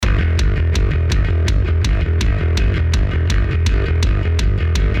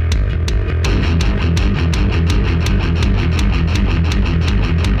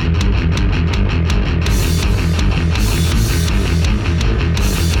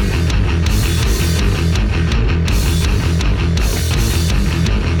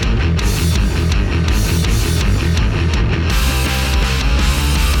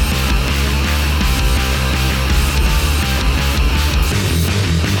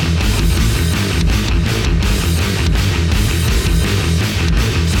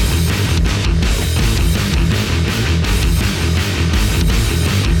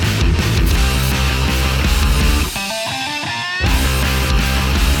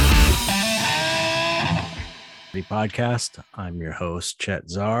Society podcast. I'm your host, Chet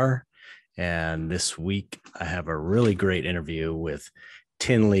Zar. And this week I have a really great interview with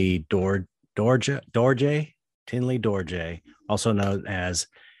Tinley Dorje, Tinley Dorje, also known as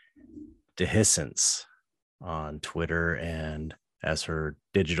Dehiscence on Twitter and as her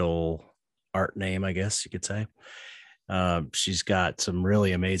digital art name, I guess you could say. She's got some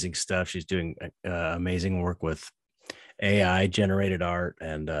really amazing stuff. She's doing amazing work with AI generated art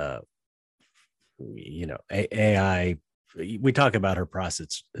and AI. We talk about her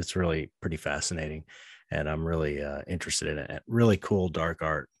process. It's really pretty fascinating, and I'm really interested in it. Really cool dark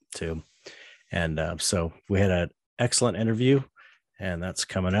art too. And so we had an excellent interview, and that's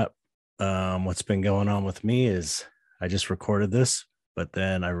coming up. What's been going on with me is I just recorded this, but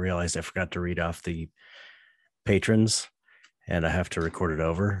then I realized I forgot to read off the patrons, and I have to record it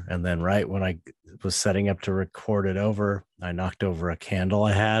over. And then right when I was setting up to record it over, I knocked over a candle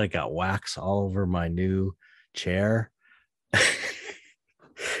I had. It got wax all over my new chair.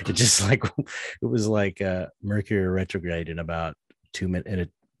 It just like it was like Mercury retrograde in about 2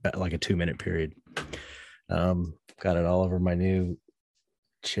 minutes, like a 2 minute period. Got it all over my new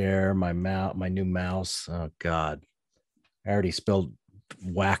chair, my new mouse. Oh God, I already spilled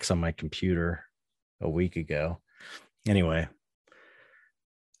wax on my computer a week ago. Anyway,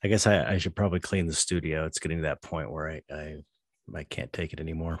 I guess I should probably clean the studio. It's getting to that point where I can't take it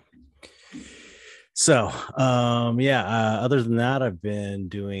anymore. So, other than that, I've been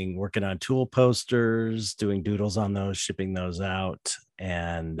working on tool posters, doing doodles on those, shipping those out,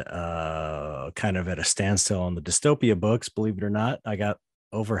 and kind of at a standstill on the dystopia books. Believe it or not, I got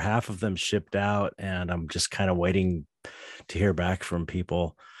over half of them shipped out, and I'm just kind of waiting to hear back from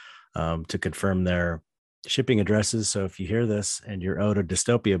people to confirm their shipping addresses. So if you hear this and you're owed a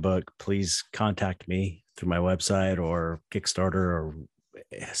dystopia book, please contact me through my website or Kickstarter or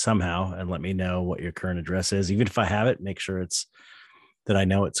somehow and let me know what your current address is. Even if I have it, make sure that I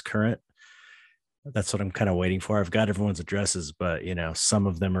know it's current. That's what I'm kind of waiting for. I've got everyone's addresses, but some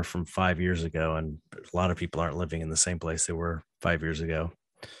of them are from 5 years ago, and a lot of people aren't living in the same place they were 5 years ago.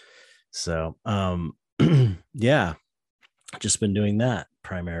 So yeah, just been doing that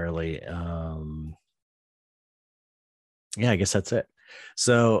primarily. I guess that's it.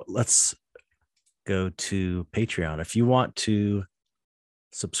 So let's go to Patreon. If you want to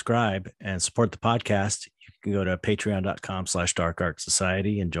subscribe and support the podcast, you can go to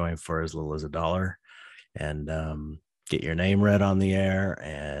patreon.com/darkartsociety and join for as little as $1 and get your name read on the air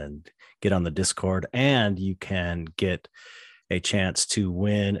and get on the Discord. And you can get a chance to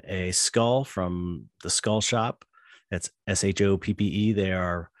win a skull from the Skull Shop. That's SHOPPE. They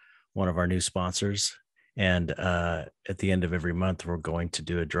are one of our new sponsors. And at the end of every month, we're going to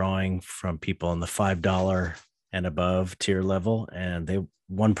do a drawing from people in the $5 and above tier level. And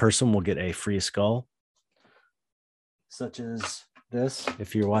one person will get a free skull, such as this.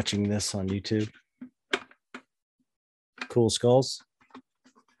 If you're watching this on YouTube, cool skulls.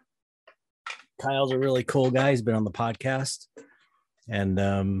 Kyle's a really cool guy. He's been on the podcast.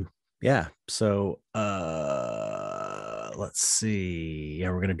 And so let's see. Yeah,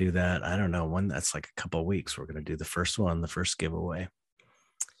 we're going to do that. I don't know when. That's like a couple of weeks. We're going to do the first giveaway.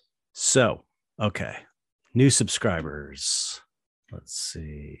 So, okay. New subscribers. Let's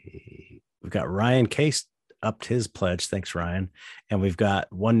see. We've got Ryan Case upped his pledge. Thanks, Ryan. And we've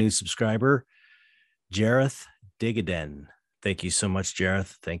got one new subscriber, Jareth Digaden. Thank you so much,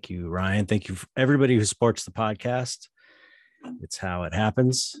 Jareth. Thank you, Ryan. Thank you for everybody who supports the podcast. It's how it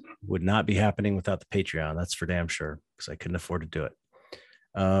happens. Would not be happening without the Patreon. That's for damn sure, because I couldn't afford to do it.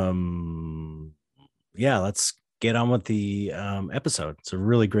 Let's get on with the episode. It's a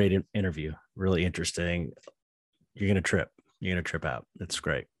really great interview. Really interesting. You're going to trip out. It's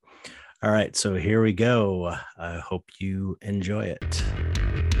great. All right. So here we go. I hope you enjoy it.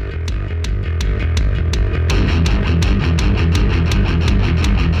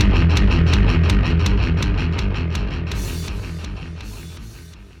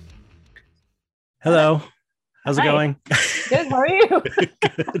 Hello. How's it going? Good. How are you?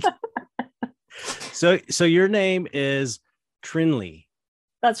 Good. So your name is Trinley.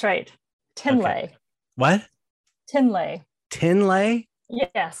 That's right. Tinley. Okay. What? Tinley. Tinley?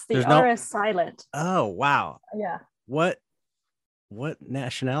 Yes. The R is silent. Oh, wow. Yeah. What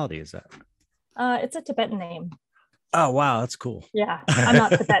nationality is that? It's a Tibetan name. Oh, wow. That's cool. Yeah. I'm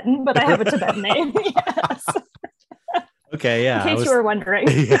not Tibetan, but I have a Tibetan name. Yes. Okay. Yeah. In case you were wondering.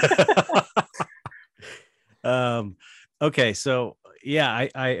 Okay. So yeah,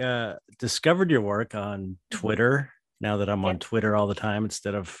 I discovered your work on Twitter. Now that I'm on Twitter all the time,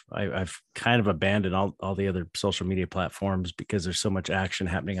 instead of I've kind of abandoned all the other social media platforms because there's so much action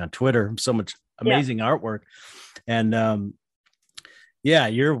happening on Twitter, so much amazing artwork. And yeah,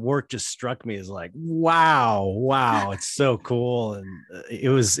 your work just struck me as like, wow, it's so cool. And it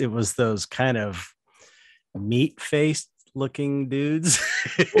was those kind of meat faced looking dudes.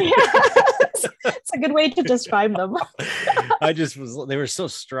 Yes. It's a good way to describe them. They were so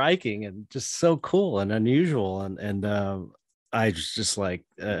striking and just so cool and unusual. And I just like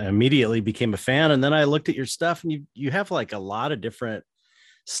immediately became a fan. And then I looked at your stuff, and you have like a lot of different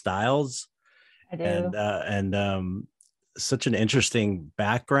styles, I and do. such an interesting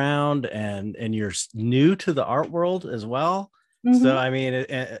background, and you're new to the art world as well. So Hmm. I mean,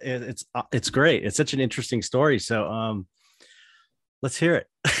 it's great. It's such an interesting story. So let's hear it.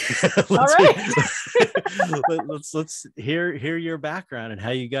 All let's, right. let's hear your background and how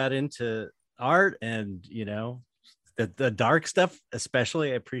you got into art, and the dark stuff.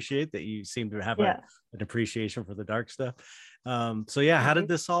 Especially, I appreciate that you seem to have Yeah. an appreciation for the dark stuff. So yeah, how Thank did you.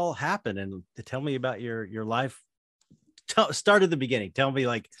 this all happen? And tell me about your life. Start at the beginning. Tell me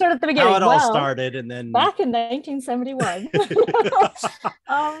like Start at the how beginning. it all Well, started, and then back in 1971.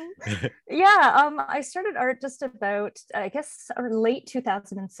 um, yeah, I started art just about, I guess, late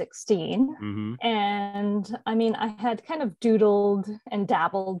 2016. hmm And I mean, I had kind of doodled and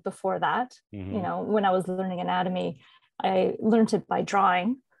dabbled before that. hmm When I was learning anatomy, I learned it by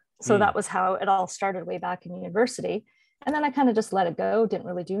drawing. So mm, that was how it all started way back in university. And then I kind of just let it go, didn't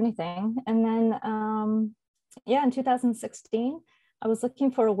really do anything. And then, yeah, in 2016, I was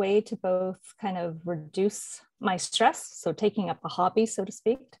looking for a way to both kind of reduce my stress, so taking up a hobby, so to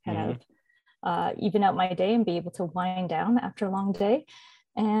speak, to kind hmm of even out my day and be able to wind down after a long day.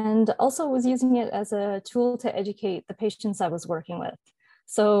 And also was using it as a tool to educate the patients I was working with.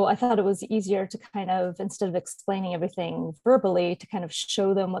 So I thought it was easier to kind of, instead of explaining everything verbally, to kind of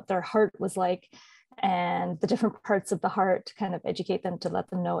show them what their heart was like and the different parts of the heart, to kind of educate them, to let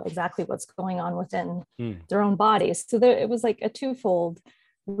them know exactly what's going on within mm. their own bodies. So it was like a twofold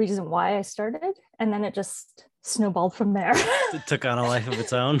reason why I started. And then it just snowballed from there. It took on a life of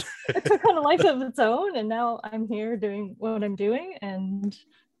its own. It took on a life of its own. And now I'm here doing what I'm doing. And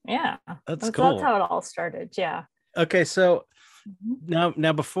yeah, That's that's cool. how it all started. Yeah. Okay, so Mhm.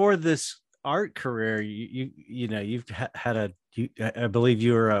 now before this art career, you've had I believe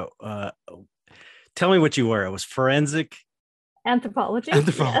you were tell me what you were. It was forensic Anthropology.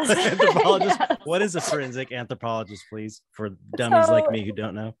 Yes. anthropologist. Yes. What is a forensic anthropologist, please, for dummies like So me who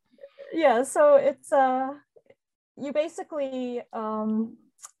don't know? yeah, so it's you basically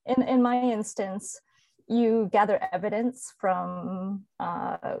in my instance, you gather evidence from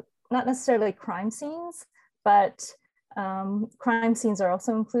not necessarily crime scenes, but crime scenes are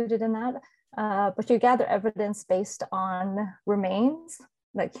also included in that. But you gather evidence based on remains,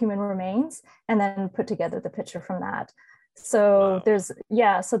 like human remains, and then put together the picture from that. So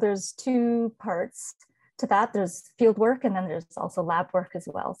Wow. there's two parts to that. There's field work, and then there's also lab work as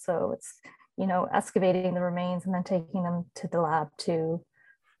well. So it's excavating the remains and then taking them to the lab to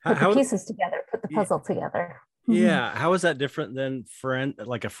put the How pieces together, put the puzzle together. Mhm. yeah, how is that different than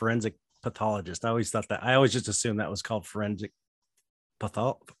like a forensic pathologist? I always just assumed that was called forensic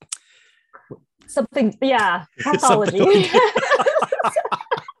pathol Something, yeah, something pathology. like that.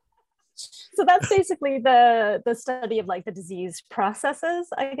 So that's basically the study of like the disease processes,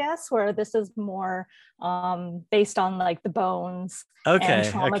 I guess, where this is more based on like the bones and Okay,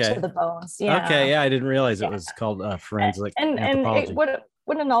 trauma to okay. the bones. Okay, Yeah. yeah, I didn't realize it Yeah. was called forensic And it anthropology.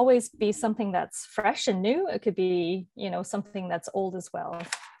 wouldn't always be something that's fresh and new. It could be, something that's old as well.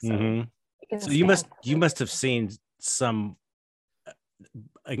 So hmm it can So span. you must have seen some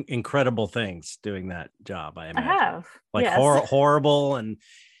incredible things doing that job, I I imagine. have, Like yes. horrible and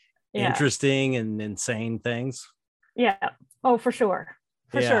Yeah. interesting and insane things. Yeah. Oh, for sure.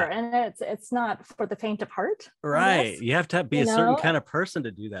 For sure. Yeah. And it's not for the faint of heart, I Right. guess. You have to be You a certain know, kind of person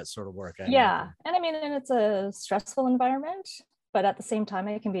to do that sort of work, I yeah. imagine. And I mean, and it's a stressful environment, but at the same time,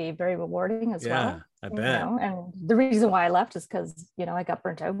 it can be very rewarding as Yeah, well. I bet. And the reason why I left is because, I got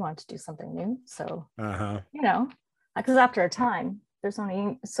burnt out, wanted to do something new. So, Uh-huh. because after a time, there's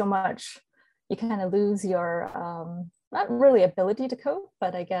only so much you kind of lose your, not really ability to cope,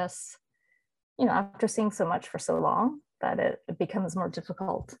 but I guess, after seeing so much for so long that it becomes more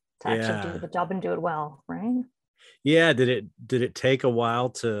difficult to actually do Yeah. the job and do it well, right? Yeah. Did it take a while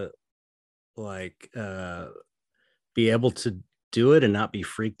to like be able to do it and not be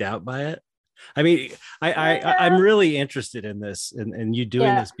freaked out by it? I mean, I'm Yeah. really interested in this and you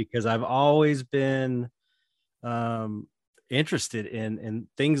doing Yeah. this because I've always been um interested in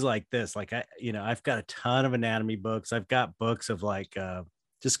things like this. Like I've got a ton of anatomy books. I've got books of like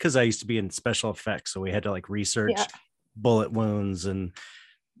just because I used to be in special effects, so we had to like research Yeah. bullet wounds and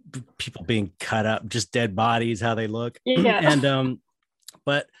people being cut up, just dead bodies, how they look. Yeah. And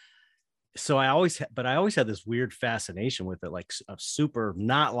but so I always had this weird fascination with it, like a super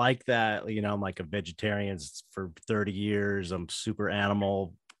not like that, you know. I'm like a vegetarian for 30 years. I'm super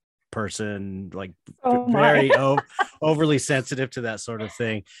animal person, like Oh my. very overly sensitive to that sort of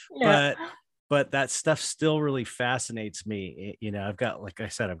thing. Yeah. But that stuff still really fascinates me. You know, I've got, like I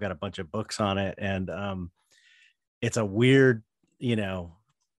said, I've got a bunch of books on it, and it's a weird, you know,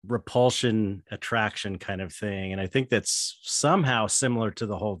 repulsion attraction kind of thing. And I think that's somehow similar to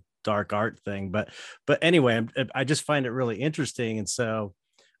the whole dark art thing. But anyway, I just find it really interesting. And so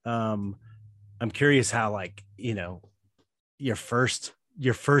I'm curious how, like, you know, your first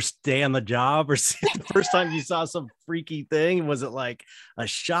day on the job, or the first time you saw some freaky thing, was it like a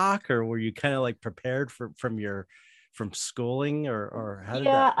shock, or were you kind of like prepared from schooling, or how did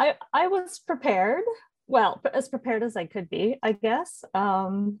that? I was prepared. Well, as prepared as I could be, I guess.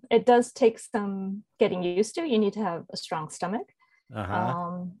 It does take some getting used to. You need to have a strong stomach.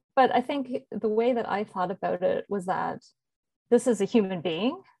 Uh-huh. But I think the way that I thought about it was that this is a human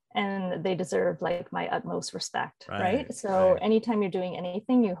being and they deserve like my utmost respect, right? So anytime you're doing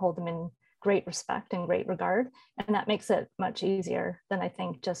anything, you hold them in great respect and great regard. And that makes it much easier than, I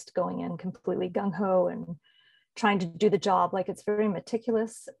think, just going in completely gung-ho and trying to do the job. Like, it's very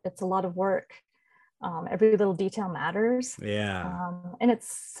meticulous. It's a lot of work. Every little detail matters. Yeah. And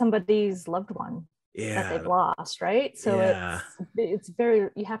it's somebody's loved one that they've lost, right? So it's very,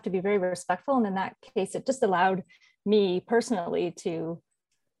 you have to be very respectful. And in that case, it just allowed me personally to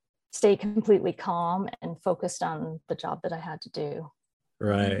stay completely calm and focused on the job that I had to do.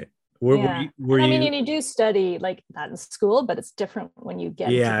 Right. I mean, you do study like that in school, but it's different when you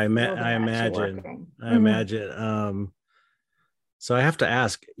get into the field and I imagine. working. I imagine. So I have to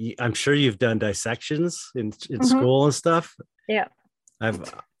ask, I'm sure you've done dissections in school and stuff. Yeah.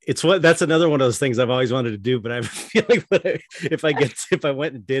 That's another one of those things I've always wanted to do, but I have a feeling that if I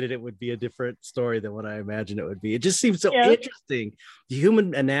went and did it, it would be a different story than what I imagine it would be. It just seems so interesting. The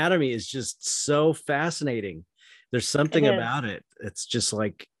human anatomy is just so fascinating. There's something about it. It's just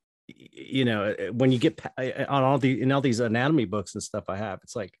like, you know, when you get on all these anatomy books and stuff I have,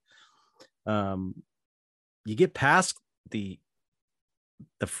 it's like, you get past the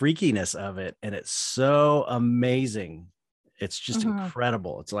freakiness of it, and it's so amazing. It's just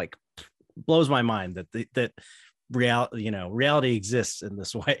incredible. It's like, blows my mind that reality exists in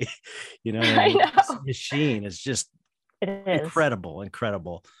this way. You know, I know. This machine is just incredible.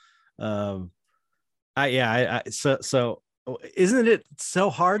 So isn't it so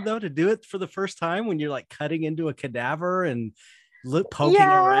hard though to do it for the first time when you're like cutting into a cadaver and poking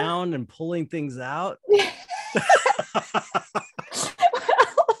around and pulling things out?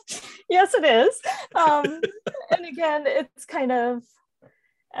 Yes, it is. And again, it's kind of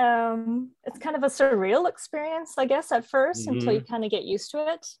a surreal experience, I guess, at first, until you kind of get used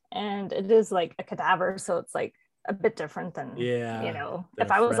to it. And it is like a cadaver, so it's like a bit different than, you know,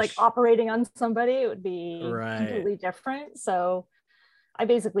 if I was like operating on somebody, it would be completely different. So I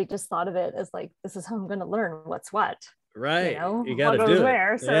basically just thought of it as like, this is how I'm going to learn what's what. Right. You know, you got to what do goes it.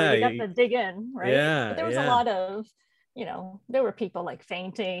 where. So you got to dig in, right? Yeah. But there was a lot of, you know, there were people like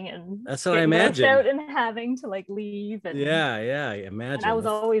fainting and that's what I imagine. Out and having to like leave. And I imagine. And I was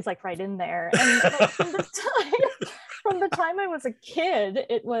always like right in there. And like, from the time I was a kid,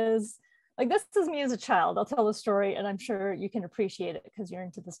 it was like, this is me as a child. I'll tell the story, and I'm sure you can appreciate it because you're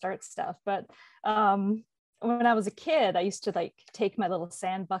into this dark stuff. But when I was a kid, I used to like take my little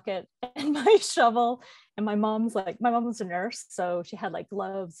sand bucket and my shovel, and my mom was a nurse, so she had like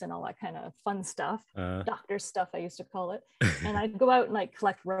gloves and all that kind of fun stuff, doctor stuff, I used to call it. And I'd go out and like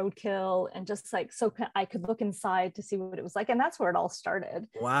collect roadkill, and just like, so I could look inside to see what it was like. And that's where it all started.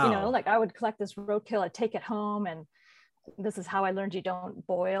 Wow. You know, like I would collect this roadkill, I'd take it home, and this is how I learned you don't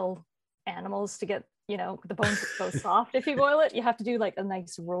boil animals to get, you know, the bones so soft. If you boil it, you have to do like a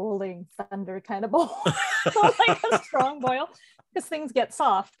nice rolling thunder kind of boil, like a strong boil, because things get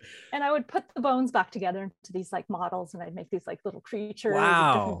soft. And I would put the bones back together into these like models, and I'd make these like little creatures with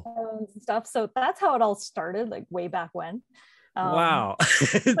different bones and stuff. So that's how it all started, like way back when. Wow.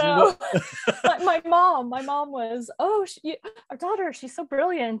 So my mom was, our daughter, she's so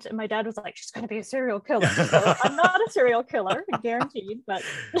brilliant. And my dad was like, she's going to be a serial killer. So I'm not a serial killer, guaranteed. But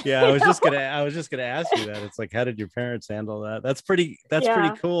yeah, I was just gonna ask you that. It's like, how did your parents handle that? That's pretty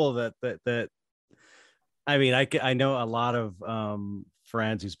cool. That I mean, I know a lot of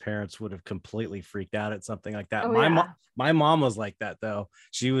friends whose parents would have completely freaked out at something like that. My mom was like that though.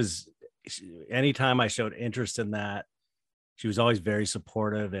 Anytime I showed interest in that, she was always very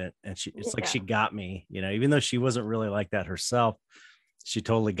supportive, and it's like she got me, you know, even though she wasn't really like that herself. she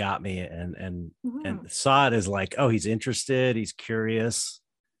totally got me, Mhm. and saw it as like, oh, he's interested, he's curious,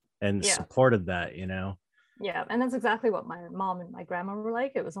 and Yeah. supported that, you know. Yeah, and that's exactly what my mom and my grandma were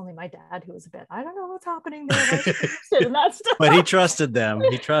like. It was only my dad who was a bit, I don't know what's happening there. Why is she interested in that stuff? But he trusted them.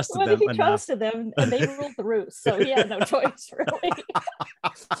 He trusted But them he enough. trusted them, and they ruled the roost, so he had no choice really.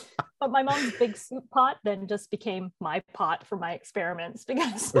 But my mom's big soup pot then just became my pot for my experiments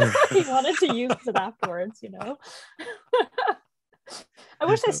because he wanted to use it afterwards, you know. I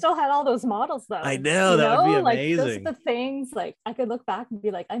wish I still had all those models though. I know, You that would be know, like those are amazing. the things like I could look back and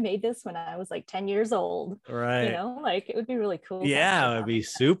be like, I made this when I was like 10 years old. You Right. know, like it would be really cool to Yeah, actually it would have be it.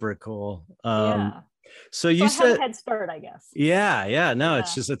 super cool. Yeah. So So you I have a said, head start, I guess. yeah, no,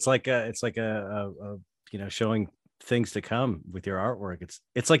 it's Yeah. just, it's like a you know, showing things to come with your artwork.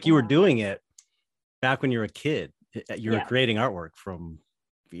 It's like you were Yeah. doing it back when you were a kid. You were Yeah. creating artwork from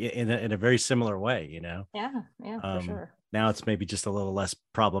in a very similar way, you know. Yeah. Yeah, for sure. Now it's maybe just a little less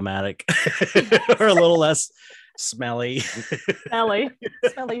problematic or a little less smelly. Smelly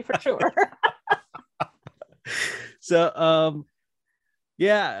for sure. So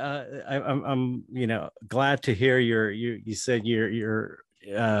yeah, I'm you know, glad to hear you said you're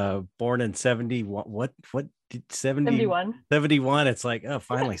born in 71. What did 71. 71? It's like, oh,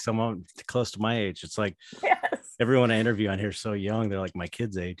 finally someone close to my age. It's like Yes. everyone I interview on here is so young, they're like my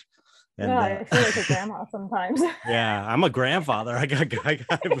kids' age. And Yeah, I feel like a grandma sometimes. yeah, I'm a grandfather. I have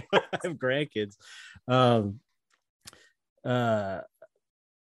grandkids. Um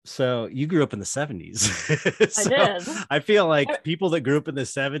so you grew up in the 70s. I So did. I feel like people that grew up in the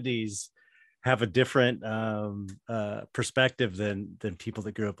 70s have a different perspective than people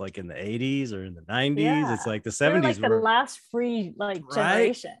that grew up like in the 80s or in the 90s. Yeah. It's like the We were 70s like the were last free like right.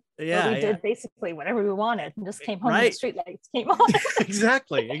 generation. Yeah, Where we yeah. did basically whatever we wanted and just came home and Right. the street lights came on.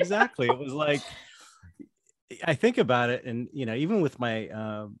 Exactly. It was like, I think about it, and you know, even with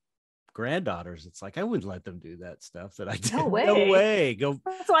my granddaughters, it's like I wouldn't let them do that stuff that I did. No No way. way. Go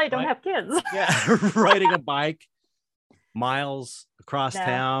That's why I don't have kids. yeah, riding a bike miles across Yeah.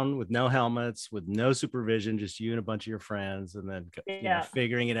 town with no helmets, with no supervision, just you and a bunch of your friends, and then you know, Yeah.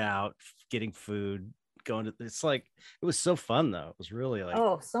 figuring it out, getting food, going to. It's like it was so fun though. It was really like,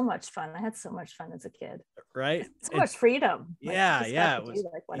 Oh, so much fun. I had so much fun as a kid. right? So much freedom. Like, Yeah, just yeah, got it to was. do,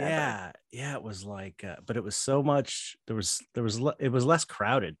 like, whatever. Yeah, it was like, but it was so much. It was less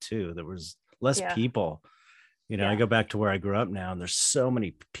crowded too. There was less Yeah. people. You know, I Yeah. go back to where I grew up now, and there's so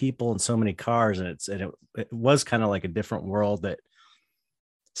many people and so many cars, and it was kind of like a different world. That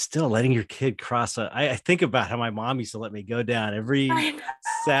still letting your kid cross I think about how my mom used to let me go down every I know.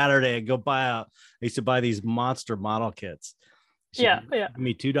 Saturday and go buy out. I used to buy these monster model kits. She'd Yeah. give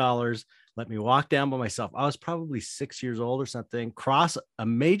me $2, let me walk down by myself. I was probably 6 years old or something, cross a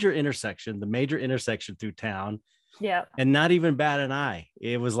major intersection, the major intersection through town, Yeah. and not even bat an eye.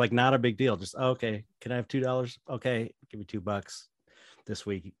 It was like not a big deal. Just, oh, okay, can I have $2? Okay, give me $2 this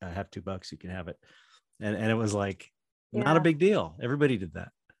week. I have $2. You can have it. And it was like not a Yeah. big deal. Everybody did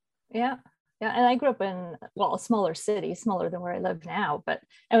that. Yeah. Yeah. And I grew up in, well, a smaller city, smaller than where I live now,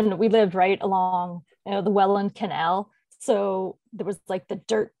 and we lived right along, you know, the Welland Canal. So there was like the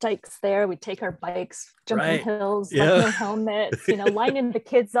dirt dikes there. We'd take our bikes, jumping Right. hills, Yeah. like no helmets, you know, lining the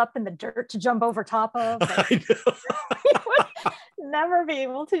kids up in the dirt to jump over top of. Like, I know. we would never be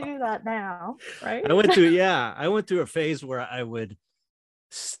able to do that now. Right. I went through a phase where I would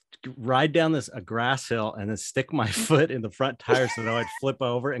ride down a grass hill and then stick my foot in the front tire so that I'd flip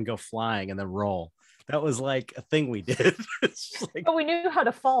over and go flying and then roll. That was like a thing we did. Like, but we knew how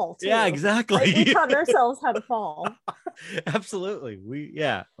to fall too. yeah, exactly. Right? We taught ourselves how to fall. Absolutely.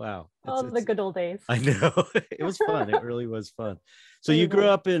 Wow. The good old days. I know. It was fun. It really was fun. So you grew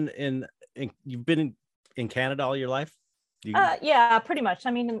up in you've been in Canada all your life? Yeah, pretty much.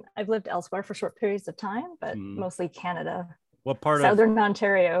 I mean, I've lived elsewhere for short periods of time, but mostly Canada. What part Southern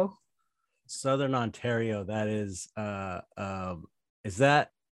Ontario? Southern Ontario. That is that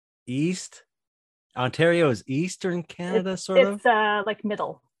east? Ontario is Eastern Canada, sort of? It's like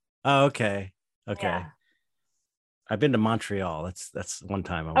middle. Oh, okay. Yeah. I've been to Montreal. That's one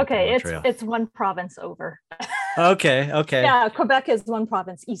time I went to Montreal. It's one province over. Okay. Yeah, Quebec is one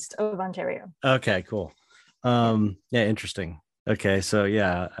province east of Ontario. Okay, cool. Yeah, interesting. Okay, so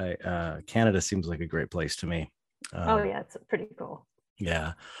yeah, Canada seems like a great place to me. Oh yeah, it's pretty cool.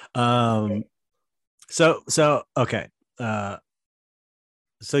 Yeah. So okay.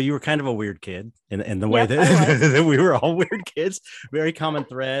 So you were kind of a weird kid in the way that we were all weird kids. Very common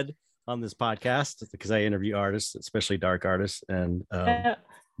thread on this podcast because I interview artists, especially dark artists, and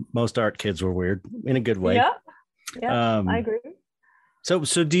most art kids were weird in a good way. Yeah, I agree. So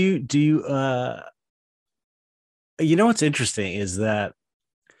do you You know what's interesting is that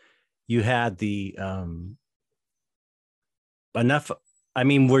you had the enough. I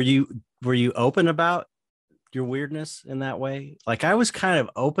mean, were you open about your weirdness in that way? Like I was kind of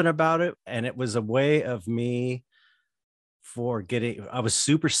open about it, and it was a way of me for getting. I was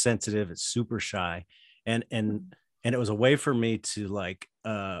super sensitive, it's super shy, and and it was a way for me to like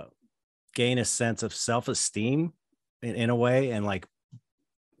gain a sense of self-esteem in a way, and like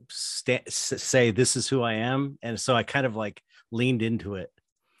say this is who I am. And so I kind of like leaned into it,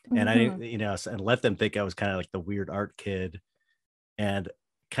 and I didn't, and let them think I was kind of like the weird art kid, and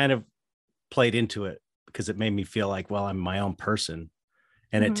kind of played into it because it made me feel like, well, I'm my own person.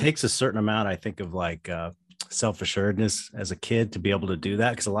 And it takes a certain amount, I think, of like self-assuredness as a kid to be able to do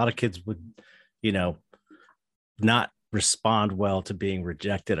that, because a lot of kids would, you know, not respond well to being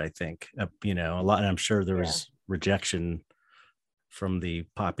rejected, I think. A lot, and I'm sure there was rejection from the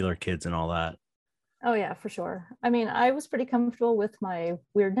popular kids and all that. Oh yeah, for sure. I mean, I was pretty comfortable with my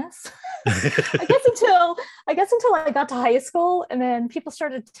weirdness. I guess until I got to high school, and then people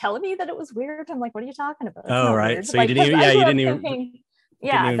started telling me that it was weird. I'm like, what are you talking about? It's Oh, not right. weird. So like, you didn't even, thinking,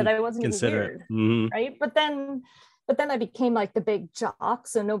 that I wasn't consider weird, it. Mm-hmm. right? But then I became like the big jock,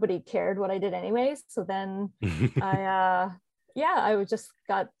 so nobody cared what I did anyways. So then I would just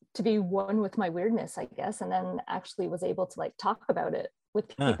got to be one with my weirdness, I guess, and then actually was able to like talk about it with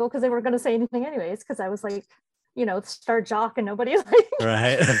people because they weren't going to say anything anyways, because I was like, star jock, and nobody like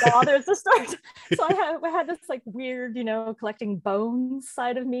bothers to start. So I had this like weird, collecting bones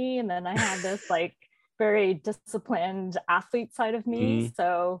side of me, and then I had this like very disciplined athlete side of me.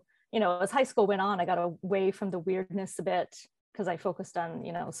 So as high school went on, I got away from the weirdness a bit because I focused on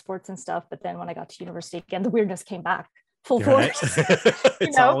sports and stuff. But then when I got to university again, the weirdness came back full force.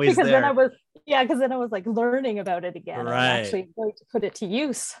 It's always because there. Because then I was like learning about it again, and actually going to put it to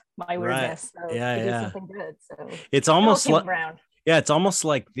use, my weirdness, so to do something good. So it's almost like it's almost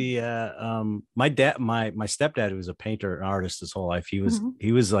like the my stepdad, who was a painter and artist his whole life, he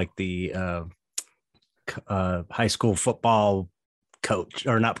was like the high school football coach,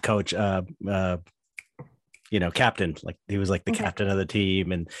 or not coach, captain. Like he was like the captain of the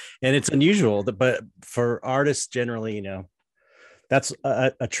team, and it's unusual, but for artists generally, that's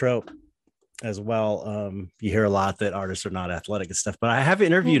a trope as well. You hear a lot that artists are not athletic and stuff, but I have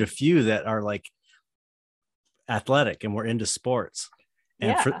interviewed a few that are like athletic and were into sports.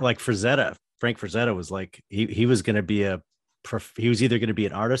 And Frank Frazetta was like, he was going to be he was either going to be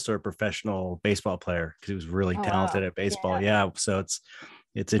an artist or a professional baseball player, because he was really talented at baseball. So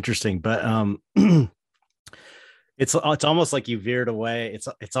it's interesting, but it's almost like you veered away.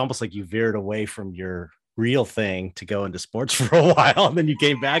 It's almost like you veered away from your real thing to go into sports for a while, and then you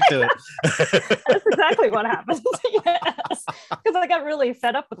came back to it. That's exactly what happened. Yes, because I got really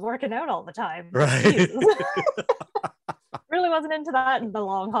fed up with working out all the time. Right. Really wasn't into that in the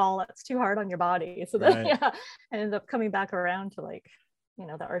long haul. That's too hard on your body. So then I ended up coming back around to like the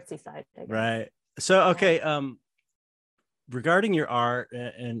artsy side, I guess. Right. So okay, regarding your art,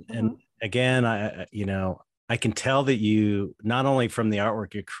 and again, I can tell that you, not only from the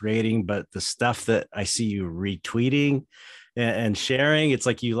artwork you're creating, but the stuff that I see you retweeting and sharing, it's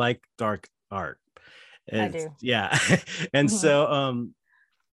like you like dark art. I do. Yeah. And so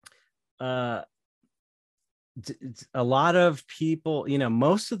a lot of people,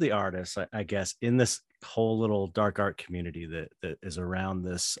 most of the artists, I guess, in this whole little dark art community that is around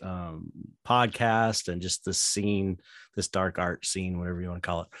this podcast and just this scene, this dark art scene, whatever you want to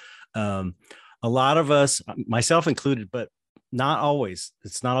call it. A lot of us, myself included, but not always.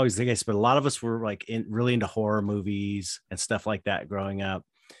 It's not always the case, but a lot of us were like really into horror movies and stuff like that growing up.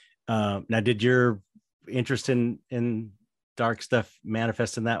 Now, did your interest in dark stuff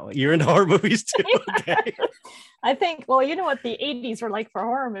manifest in that way? You're into horror movies too? Okay. I think, well, you know what the 80s were like for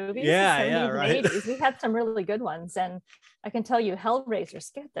horror movies. Yeah, right. 80s. We had some really good ones. And I can tell you, Hellraiser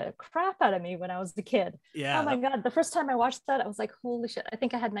scared the crap out of me when I was a kid. Yeah. Oh my God. The first time I watched that, I was like, holy shit. I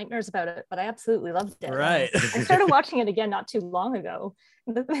think I had nightmares about it, but I absolutely loved it. Right. I started watching it again not too long ago.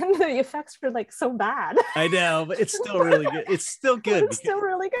 The effects were like so bad. I know, but it's still really good. It's still good. It's still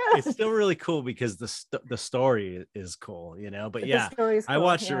really good. It's still really cool because the story is cool, But yeah, cool. I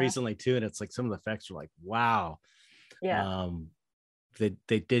watched it recently too, and it's like some of the effects were like, wow. Yeah.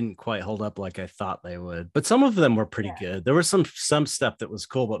 They didn't quite hold up like I thought they would, but some of them were pretty good. There was some stuff that was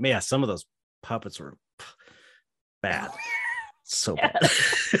cool, but some of those puppets were bad. So bad.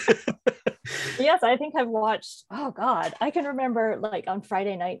 Yes, I think I've watched, oh God, I can remember like on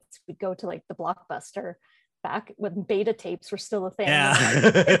Friday nights, we'd go to like the Blockbuster back when beta tapes were still a thing. Yeah.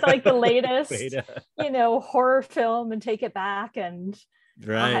 It's like the latest, horror film and take it back. And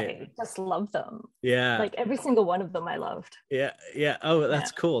Right. I just love them. Yeah. Like every single one of them I loved. Yeah. Yeah. Oh,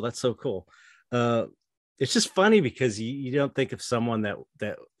 that's Yeah. cool. That's so cool. Uh, it's just funny because you don't think of someone that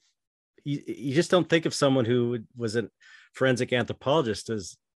you just don't think of someone who was a forensic anthropologist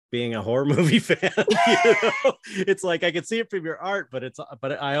as being a horror movie fan. It's like I can see it from your art,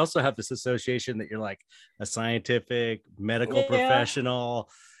 but I also have this association that you're like a scientific medical Yeah. professional,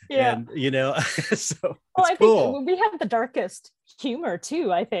 Yeah. and so Well, it's I think cool. we have the darkest humor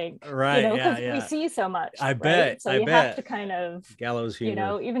too, I think, Right? Yeah, because we yeah. see so much, I right? bet. So I you have to bet. kind of, Gallows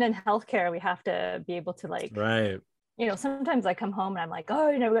humor. even in healthcare, we have to be able to like, Right. sometimes I come home and I'm like, oh,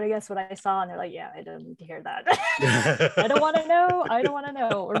 you're never gonna guess what I saw. And they're like, yeah, I don't need to hear that. I don't want to know. I don't want to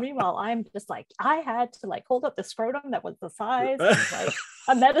know. Or meanwhile, I'm just like, I had to like hold up the scrotum that was the size of like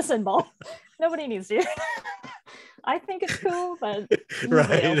a medicine ball. Nobody needs to hear that. I think it's cool, but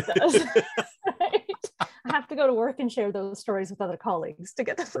nobody else Right. does. Right? I have to go to work and share those stories with other colleagues to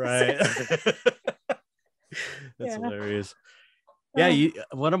get the Right. That's Yeah. hilarious. Yeah,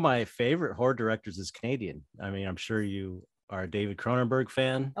 one of my favorite horror directors is Canadian. I mean, I'm sure you are a David Cronenberg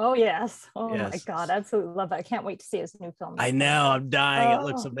fan. Oh yes. Oh my Yes. God, absolutely love that. I can't wait to see his new film. I know, I'm dying. It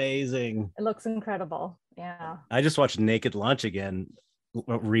looks amazing. It looks incredible. Yeah. I just watched Naked Lunch again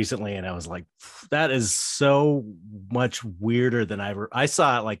recently, and I was like, that is so much weirder than I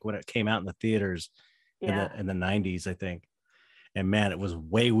saw it like when it came out in the theaters in the 90s, I think. And man, it was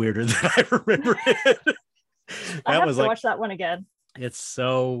way weirder than I remember it. I have to watch that one again. It's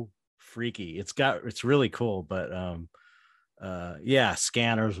so freaky. It's really cool, but yeah,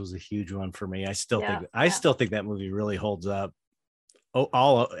 Scanners was a huge one for me. I still think that movie really holds up. Oh,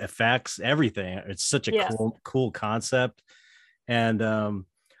 all effects, everything. It's such a cool concept. And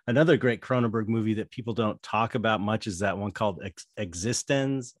another great Cronenberg movie that people don't talk about much is that one called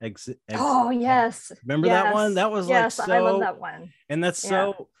Existence. Oh yes, remember that one? That was like so. I love that one. And that's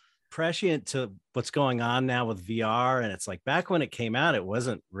so prescient to what's going on now with VR. And it's like back when it came out, it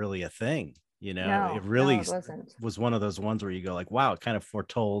wasn't really a thing. It really was one of those ones where you go like, wow, it kind of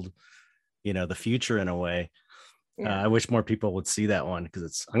foretold, the future in a way. I wish more people would see that one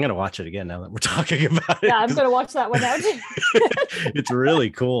because I'm going to watch it again now that we're talking about it. Yeah, I'm going to watch that one now too. It's really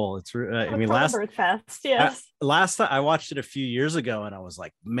cool. I mean, last time I watched it a few years ago and I was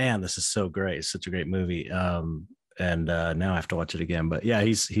like, man, this is so great. It's such a great movie. And now I have to watch it again. But yeah,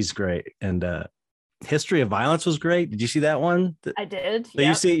 he's great. And History of Violence was great. Did you see that one? I did.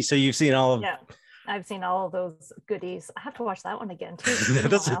 So you've seen all of. Yeah, I've seen all of those goodies. I have to watch that one again too.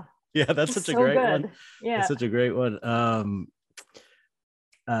 That's such a great one. Yeah, it's such a great one.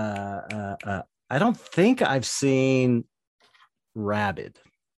 I don't think I've seen Rabid.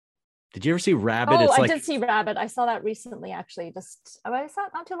 Did you ever see Rabid? Oh, I did see Rabid. I saw that recently, actually. I saw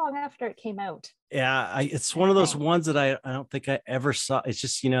it not too long after it came out. Yeah, it's one of those ones that I don't think I ever saw. It's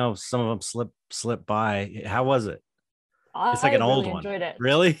just some of them slip by. How was it? It's like an old one. Enjoyed it.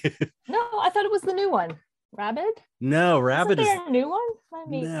 Really? No, I thought it was the new one. Rabid? No, Rabid is a new one.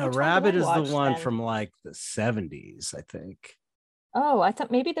 Rabid is the one from like the 70s, I think. Oh, I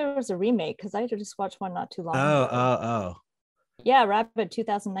thought maybe there was a remake because I just watched one not too long ago. Oh. Yeah, Rabid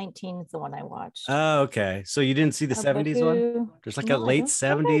 2019 is the one I watched. Oh, okay. So you didn't see the 70s one? There's like a late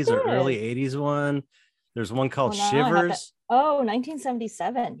 70s or early 80s one. There's one called Shivers.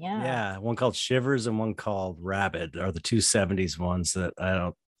 1977. Yeah. Yeah, one called Shivers and one called Rabid are the two 70s ones that I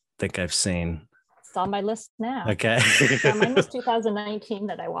don't think I've seen. It's on my list now. Okay. Mine was 2019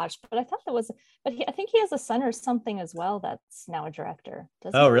 that I watched, but I thought that was, I think he has a son or something as well that's now a director.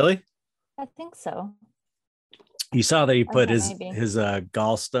 Really? I think so. You saw that he put his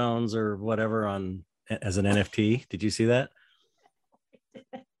gallstones or whatever on as an NFT. Did you see that?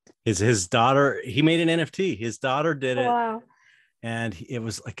 His daughter, he made an NFT. His daughter did it. Wow. And it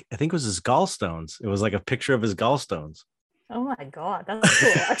was like, I think it was his gallstones. It was like a picture of his gallstones. Oh my God, that's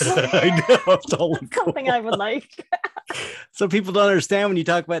cool. Actually. I know, it's totally cool. Something I would like. So people don't understand when you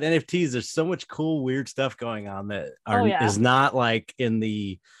talk about NFTs, there's so much cool, weird stuff going on that is not like in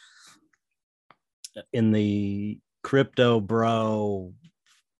the crypto bro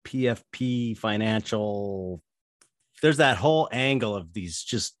PFP financial. There's that whole angle of these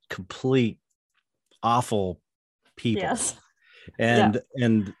just complete awful people. Yes.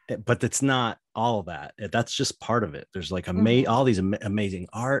 But it's not all of that. That's just part of it. There's like all these amazing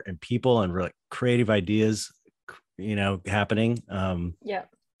art and people and really creative ideas, happening.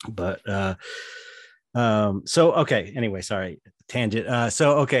 So okay. Anyway, sorry, tangent.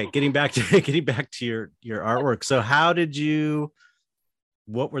 So okay, getting back to your artwork. So how did you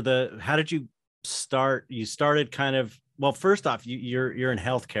start? You started kind of, well, first off, you're in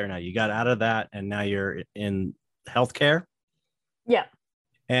healthcare now. You got out of that and now you're in healthcare. Yeah.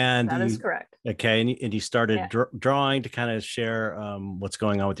 And That is correct. okay, and you started Yeah. drawing to kind of share what's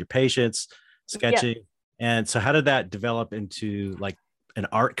going on with your patients, Yeah. sketching. And so how did that develop into like an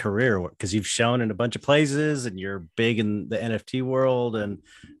art career? Because you've shown in a bunch of places and you're big in the NFT world. And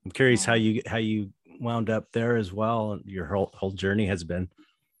I'm curious Yeah. how you wound up there as well. And your whole journey has been.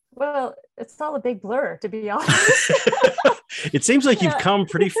 Well, it's all a big blur, to be honest. It seems like you've Yeah. come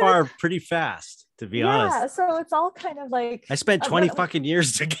pretty far pretty fast, to be honest. Yeah, so it's all kind of like I spent 20 fucking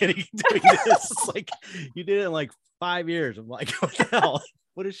years to doing this. It's like you did it in like 5 years. I'm like, what the hell?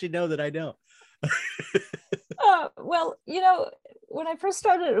 What does she know that I don't? well, when I first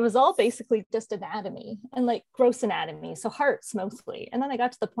started, it was all basically just anatomy and like gross anatomy, so hearts mostly. And then I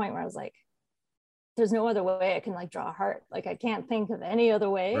got to the point where I was like, there's no other way I can like draw a heart. Like I can't think of any other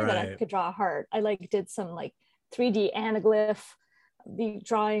way that I could draw a heart. I like did some like 3D anaglyph, the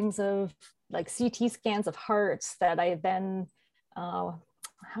drawings of like CT scans of hearts that I then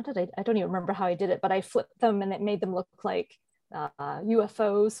how did I don't even remember how I did it, but I flipped them and it made them look like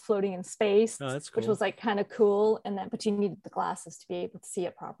UFOs floating in space. Oh, that's cool. Which was like kind of cool. And then, but you needed the glasses to be able to see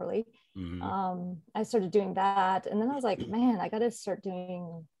it properly. Mm-hmm. I started doing that. And then I was like, man, I got to start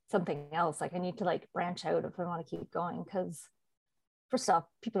doing something else. Like I need to like branch out if I want to keep going. Because first off,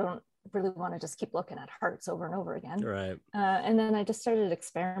 people don't really want to just keep looking at hearts over and over again. Right. And then I just started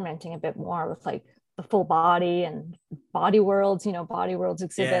experimenting a bit more with like the full body and body worlds, body worlds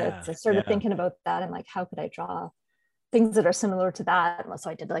exhibits. I started thinking about that and like, how could I draw things that are similar to that? So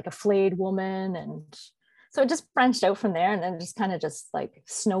I did like a flayed woman, and so it just branched out from there, and then just kind of just like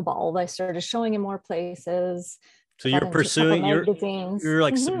snowballed. I started showing in more places. So you're pursuing, you're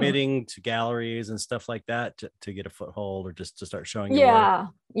like mm-hmm. submitting to galleries and stuff like that to get a foothold, or just to start showing your work?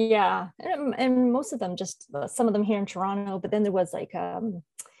 Yeah. And most of them, just some of them here in Toronto, but then there was like a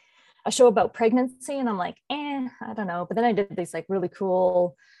show about pregnancy, and I'm like, I don't know. But then I did these like really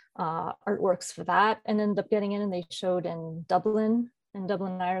cool artworks for that and ended up getting in, and they showed in Dublin,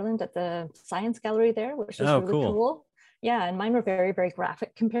 Ireland at the Science Gallery there, which was really cool. Yeah, and mine were very, very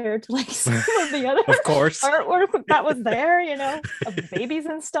graphic compared to like some of the other of course artwork that was there, of babies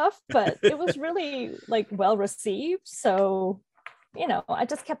and stuff, but it was really like well received. So, I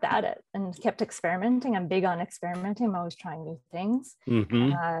just kept at it and kept experimenting. I'm big on experimenting. I'm always trying new things.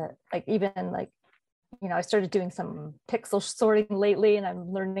 Mm-hmm. Like even like, I started doing some pixel sorting lately, and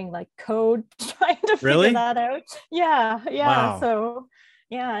I'm learning like code, trying to figure that out. Yeah. Wow. So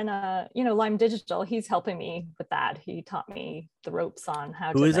yeah, and Lime Digital, he's helping me with that. He taught me the ropes on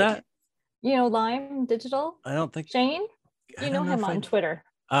how to. Who is that? Lime Digital. I don't think Shane. You know him on Twitter.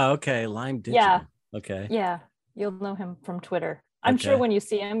 Oh, okay. Lime Digital. Yeah. Okay. Yeah, you'll know him from Twitter. I'm sure when you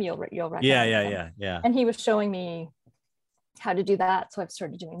see him, you'll recognize him. Yeah. And he was showing me how to do that, so I've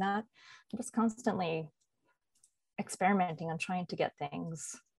started doing that. I'm just constantly experimenting on trying to get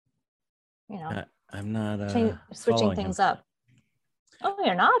things, I'm not switching things up. Oh,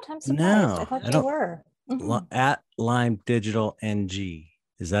 you're not? I'm surprised. No, I thought you were. Mm-hmm. At Lime Digital NG.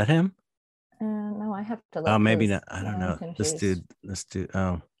 Is that him? No, I have to look. Oh, maybe not. I don't know. This dude.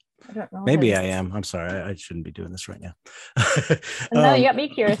 Oh, I don't know. Maybe I am. I'm sorry. I shouldn't be doing this right now. No, you got me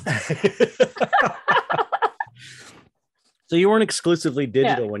curious. So you weren't exclusively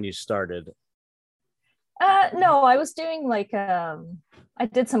digital when you started? No, I was doing like I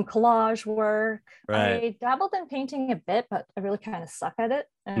did some collage work. Right. I dabbled in painting a bit, but I really kind of suck at it,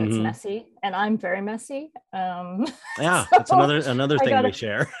 and it's messy, and I'm very messy. Yeah, so that's another thing we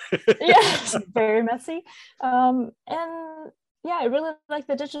share. Yeah, very messy. And yeah, I really like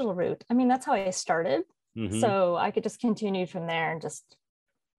the digital route. I mean, that's how I started. Mm-hmm. So I could just continue from there and just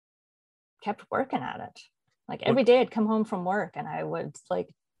kept working at it. Like every day I'd come home from work and I would like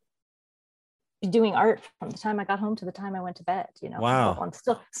be doing art from the time I got home to the time I went to bed, Wow. I'm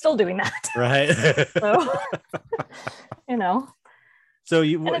still doing that. Right. So, So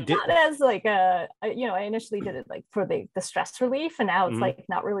you and it's not as like I initially did it like for the stress relief, and now it's like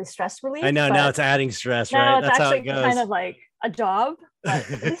not really stress relief. I know, now it's adding stress, right? Now it's actually kind of like a job, but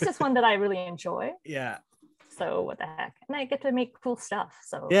at least it's one that I really enjoy. Yeah. So what the heck? And I get to make cool stuff.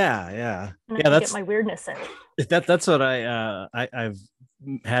 So yeah. That's my weirdness in it. That's what I've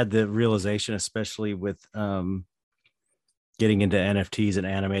had the realization, especially with getting into NFTs and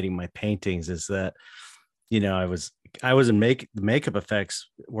animating my paintings, is that I was in makeup effects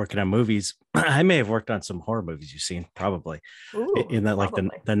working on movies. I may have worked on some horror movies you've seen, probably. Ooh, in the like the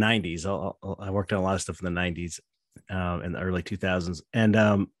 90s. I worked on a lot of stuff in the 90s, in the early 2000s, and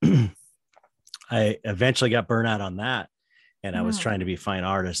I eventually got burnt out on that, and I was trying to be a fine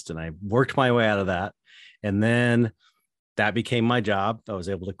artist, and I worked my way out of that, and then that became my job. I was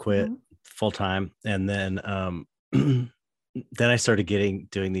able to quit full time, and then then I started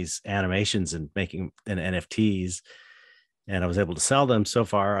doing these animations and making an NFTs, and I was able to sell them. So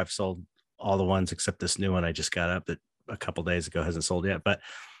far, I've sold all the ones except this new one I just got up that a couple days ago hasn't sold yet. But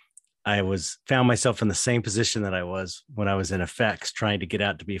I found myself in the same position that I was when I was in effects, trying to get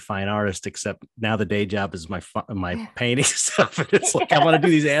out to be a fine artist. Except now the day job is my painting stuff, and it's like I want to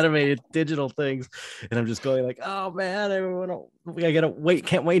do these animated digital things, and I'm just going like, oh man, I gotta wait,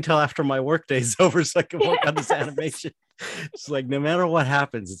 can't wait until after my work day's over so I can work on this animation. It's like no matter what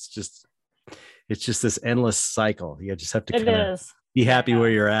happens, it's just this endless cycle. You just have to kind of be happy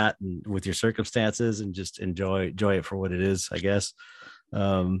where you're at and with your circumstances, and just enjoy it for what it is, I guess.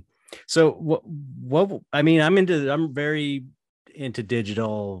 So what I mean, I'm very into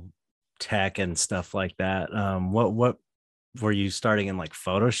digital tech and stuff like that. What were you starting in, like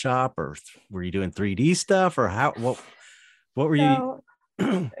Photoshop, or were you doing 3D stuff, or what were you?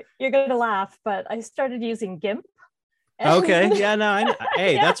 You're going to laugh, but I started using GIMP. Okay. Yeah, no,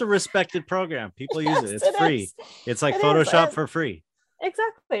 hey, that's a respected program. People use it. It's free. It's like Photoshop for free.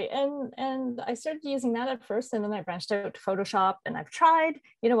 Exactly. And I started using that at first, and then I branched out to Photoshop, and I've tried,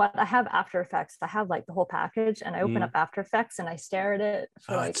 you know what, I have After Effects. I have like the whole package, and I open up After Effects and I stare at it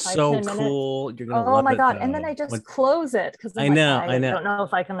for like 5-10 minutes. Cool. You're gonna love my it, God. though. And then I just close it because I don't know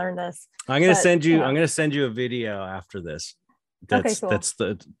if I can learn this. I'm gonna send you a video after this.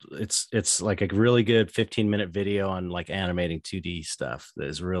 It's like a really good 15-minute video on like animating 2D stuff that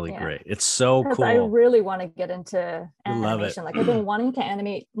is really great. It's so cool. I really want to get into animation. Like I've been wanting to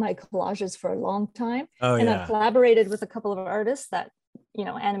animate my collages for a long time. I've collaborated with a couple of artists that, you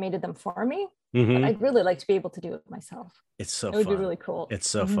know, animated them for me. But I'd really like to be able to do it myself. It's so fun. It would be really cool. It's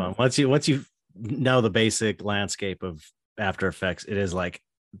so fun. Once you know the basic landscape of After Effects, it is like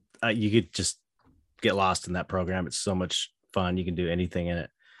you could just get lost in that program. It's so much fun. You can do anything in it.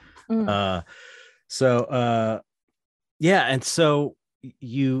 And so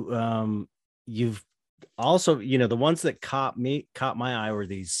you've also, you know, the ones that caught my eye were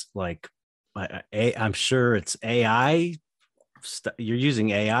these like I'm sure it's AI. You're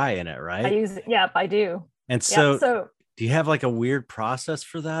using AI in it, right? I do. And so do you have like a weird process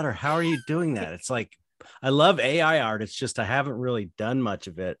for that, or how are you doing that? It's like, I love AI art. It's just I haven't really done much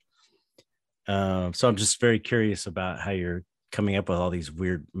of it. So I'm just very curious about how you're coming up with all these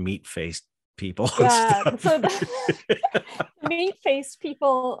weird meat-faced people. Yeah, so the meat-faced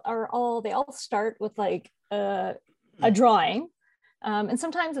people they all start with like a drawing, and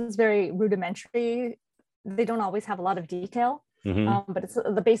sometimes it's very rudimentary. They don't always have a lot of detail, but it's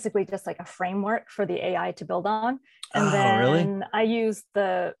basically just like a framework for the AI to build on. And then I use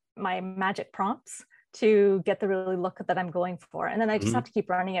my magic prompts to get the really look that I'm going for. And then I just have to keep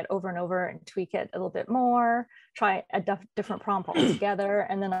running it over and over and tweak it a little bit more, try a different prompt altogether.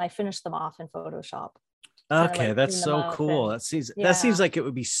 And then I finish them off in Photoshop. Okay. Like that's so cool. That seems like it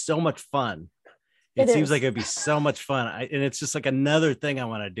would be so much fun. It seems like it'd be so much fun. And it's just like another thing I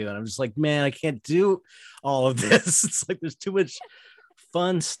want to do. And I'm just like, man, I can't do all of this. It's like, there's too much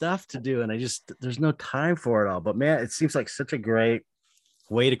fun stuff to do. And there's no time for it all, but man, it seems like such a great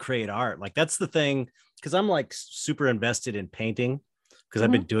way to create art. Like that's the thing, because I'm like super invested in painting, because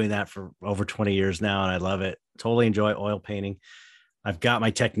I've been doing that for over 20 years now, and I love it. Totally enjoy oil painting. I've got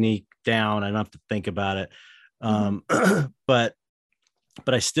my technique down. I don't have to think about it. But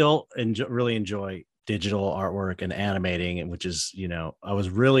I still really enjoy digital artwork and animating, which is, you know, I was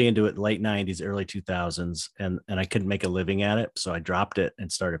really into it late 90s, early 2000s, and I couldn't make a living at it, so I dropped it and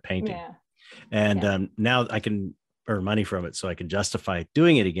started painting. Now I can earn money from it, so I can justify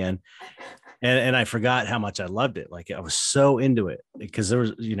doing it again. And I forgot how much I loved it. Like I was so into it because there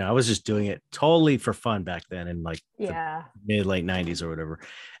was, you know, I was just doing it totally for fun back then in like the mid-late 90s or whatever.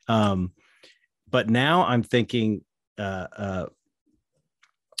 But now I'm thinking that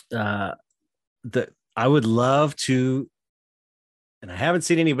I would love to, and I haven't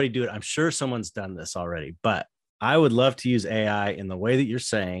seen anybody do it. I'm sure someone's done this already, but I would love to use AI in the way that you're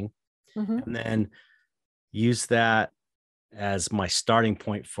saying, and then use that as my starting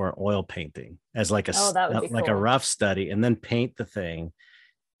point for an oil painting, as like a rough study, and then paint the thing,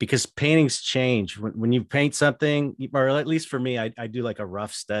 because paintings change when you paint something, or at least for me, I do like a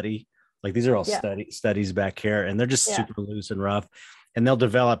rough study. Like these are all studies back here, and they're just super loose and rough, and they'll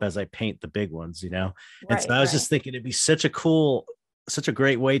develop as I paint the big ones, you know? And so I was just thinking it'd be such a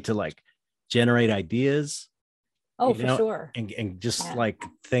great way to like generate ideas. Oh, for sure. And just like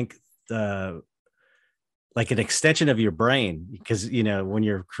think like an extension of your brain, because, you know, when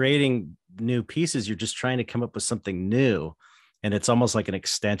you're creating new pieces, you're just trying to come up with something new. And it's almost like an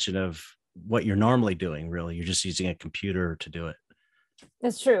extension of what you're normally doing. Really. You're just using a computer to do it.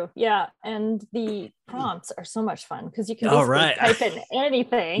 It's true. Yeah. And the prompts are so much fun because you can All basically right. type in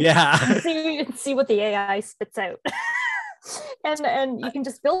anything Yeah. and see what the AI spits out. And you can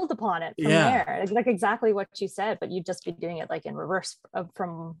just build upon it from Yeah. there. Like exactly what you said, but you'd just be doing it like in reverse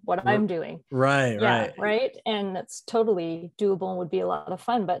from what I'm doing. Right. Yeah, Right. right. And it's totally doable and would be a lot of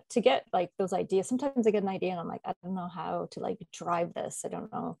fun. But to get like those ideas, sometimes I get an idea and I'm like, I don't know how to like drive this. I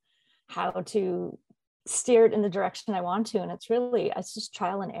don't know how to steer it in the direction I want to. And it's just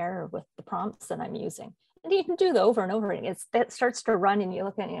trial and error with the prompts that I'm using. And you can do the over and over again. That starts to run and you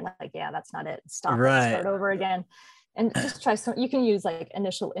look at it and you're like, yeah, that's not it. Stop it, Right. start over again. And just try some, you can use like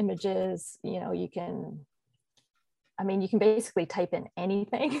initial images, you can basically type in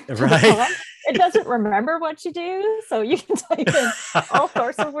anything to the prompt. It doesn't remember what you do. So you can type in all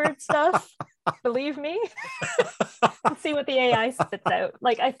sorts of weird stuff, believe me, and see what the AI spits out.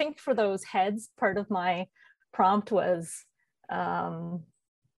 Like I think for those heads, part of my prompt was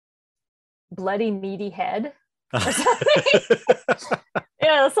bloody meaty head or something.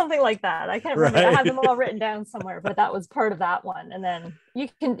 Yeah, something like that. I can't remember. I have them all written down somewhere, but that was part of that one. And then you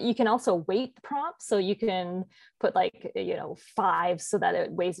can also weight the prompt, so you can put like 5 so that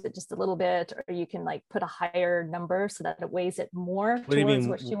it weighs it just a little bit, or you can like put a higher number so that it weighs it more towards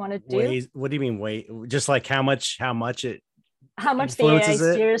what you want to do. What do you mean weight? Just like how much the AI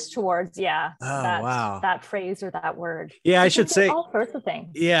steers towards, wow, that phrase or that word. Yeah, so I should say all sorts of things.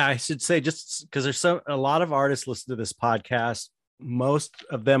 Yeah, I should say, just because there's a lot of artists listen to this podcast. Most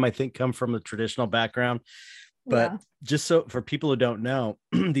of them, I think, come from a traditional background, but just so for people who don't know,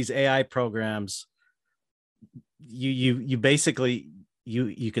 these AI programs, you basically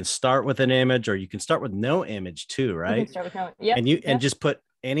you can start with an image, or you can start with no image too, right? You can start with no, yep, and just put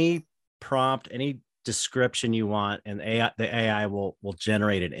any prompt, any description you want, and the AI will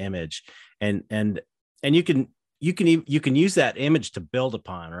generate an image, and you can use that image to build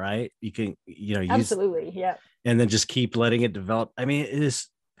upon, right? You can use, absolutely, yeah, and then just keep letting it develop. I mean,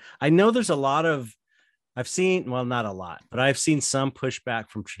 I know there's a lot of, I've seen, well, not a lot, but I've seen some pushback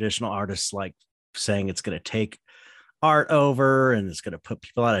from traditional artists, like saying it's going to take art over and it's going to put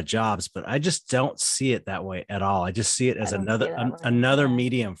people out of jobs, but I just don't see it that way at all. I just see it as another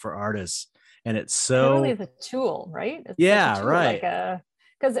medium for artists, and it's so really the tool, right? It's yeah, like a tool, right.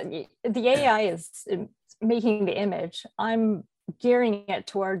 Because the AI is making the image. I'm gearing it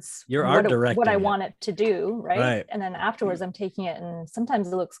towards your art directing what I want it to do, right? And then afterwards I'm taking it, and sometimes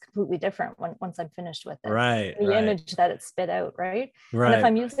it looks completely different once I'm finished with it. The image that it spit out, right? And if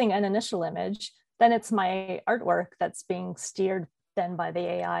I'm using an initial image, then it's my artwork that's being steered then by the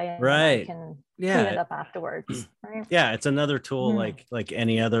AI, and I can clean it up afterwards, right? Yeah, it's another tool, like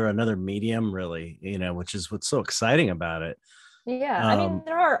any another medium, really, which is what's so exciting about it. Yeah, I mean,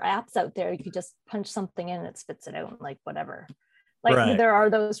 there are apps out there you could just punch something in and it spits it out, like whatever. Like there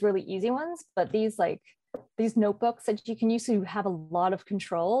are those really easy ones, but these notebooks that you can use, so you have a lot of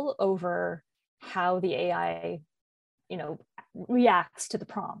control over how the AI, reacts to the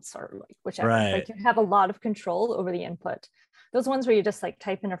prompts, or like whichever. Like you have a lot of control over the input. Those ones where you just like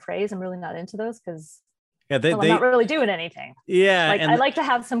type in a phrase, I'm really not into those, because I'm not really doing anything. Yeah, I like to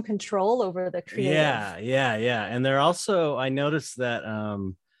have some control over the creative. Yeah. And they're also, I noticed that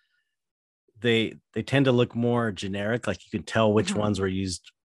they tend to look more generic. Like you can tell which ones were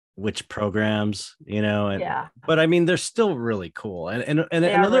used, which programs, but I mean, they're still really cool. And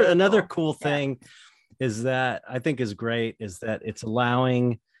another cool thing is that I think is great is that it's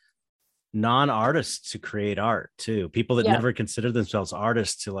allowing non-artists to create art too. People that never consider themselves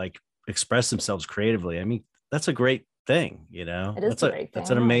artists to like express themselves creatively. I mean, that's a great thing, It is that's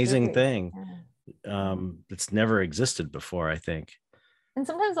an amazing thing. It's never existed before, I think. And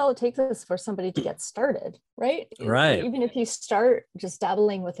sometimes all it takes is for somebody to get started, right? Right. Even if you start just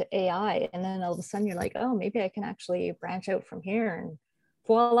dabbling with AI, and then all of a sudden you're like, oh, maybe I can actually branch out from here, and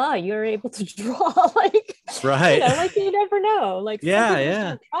voila, you're able to draw. Like, like you never know. Like, some people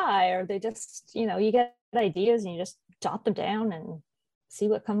just try, or they just, you get ideas and you just jot them down and see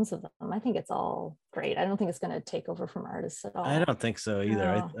what comes of them. I think it's all great. I don't think it's going to take over from artists at all. I don't think so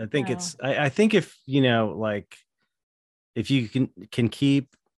either. I think it's, I think if, like, if you can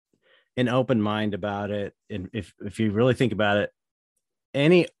keep an open mind about it, and if you really think about it,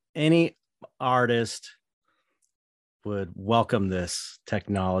 any artist would welcome this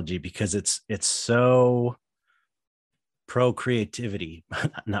technology, because it's so pro creativity,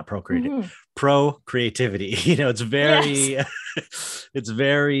 not procreative, pro creativity. It's very, it's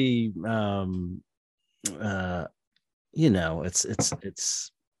very,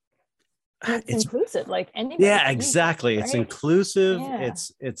 it's inclusive, like anybody. Yeah, exactly. Right? It's inclusive. Yeah.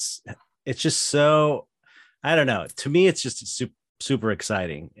 It's just so, I don't know. To me, it's just super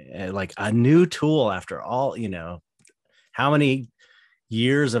exciting. Like a new tool after all, how many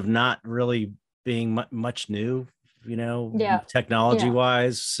years of not really being much new, Yeah. technology Yeah.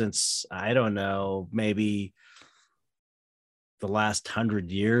 wise, since I don't know, maybe the last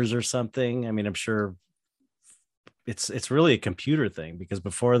 100 years or something. I mean, I'm sure it's really a computer thing, because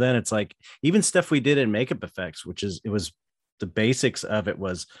before then it's like even stuff we did in Makeup Effects, it was the basics of it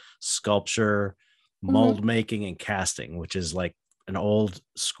was sculpture, Mhm. mold making, and casting, which is like an old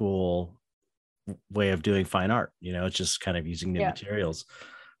school way of doing fine art. It's just kind of using new Yeah. materials.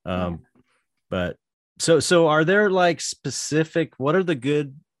 Yeah. But so are there like specific, what are the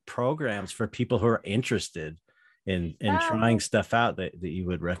good programs for people who are interested in trying Um, stuff out that you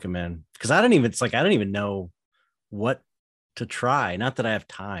would recommend? Because I don't even know what to try. Not that I have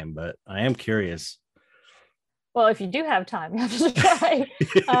time, but I am curious. well, if you do have time, you have to try.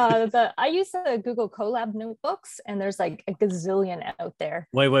 I use the Google Colab notebooks, and there's like a gazillion out there.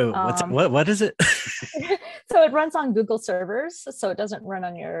 Wait, Um, what is it? so it runs on Google servers, so it doesn't run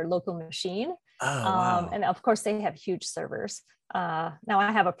on your local machine. Oh, wow. And of course, they have huge servers. Now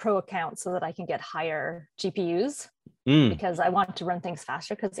I have a pro account so that I can get higher GPUs Mm, because I want to run things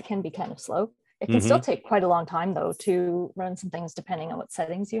faster because it can be kind of slow. It can still mm-hmm. take quite a long time though to run some things depending on what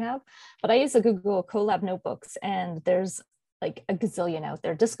settings you have. But I use the Google Colab notebooks, and there's like a gazillion out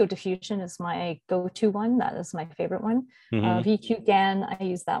there. Disco Diffusion is my go-to one. That is my favorite one. Mm-hmm. VQGAN, I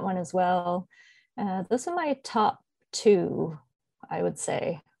use that one as well. Those are my top two, I would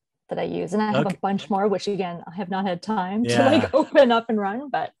say, that I use. And I have a Okay. bunch more, which again, I have not had time to Yeah. like open up and run,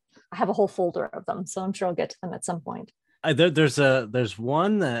 but I have a whole folder of them. So I'm sure I'll get to them at some point. There's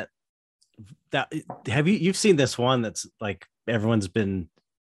one that you've seen this one that's like everyone's been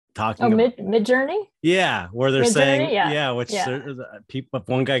Oh, talking about. Midjourney? Yeah, where they're Midjourney? saying, Yeah. yeah, which Yeah. people,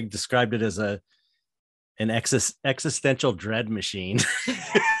 one guy described it as an existential dread machine.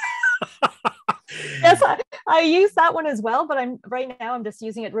 Yes, I use that one as well, but I'm just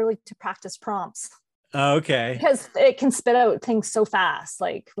using it really to practice prompts Okay. because it can spit out things so fast.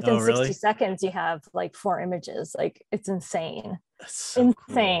 Like Oh, within 60 really? seconds, you have like 4 images. Like it's insane. That's so cool.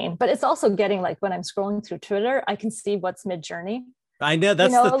 Insane. But it's also getting like when I'm scrolling through Twitter, I can see what's Midjourney. I know,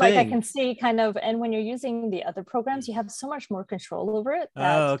 that's the Like I thing. can see kind of, and when you're using the other programs, you have so much more control over it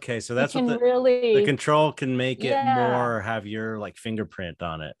that Oh, okay. So you that's what can the really, control can make it yeah, more have your like fingerprint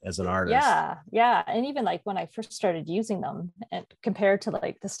on it as an artist. yeah, yeah. And even like when I first started using them and compared to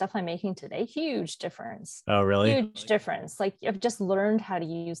like the stuff I'm making today, huge difference. Oh, really? Huge difference. Like I've just learned how to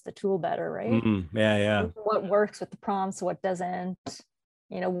use the tool better, right? Yeah, yeah. What works with the prompts, what doesn't,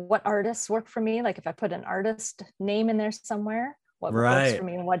 what artists work for me. Like if I put an artist name in there somewhere, what works for Right.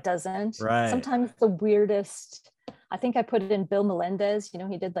 me and what doesn't. Right. Sometimes the weirdest, I think I put it in Bill Melendez, he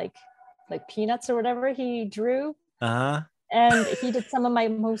did like peanuts or whatever he drew. Uh-huh. And he did some of my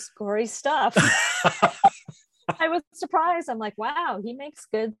most gory stuff. I was surprised. I'm like, wow, he makes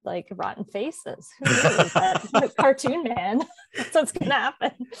good like rotten faces. Who knew that cartoon man? That's what's gonna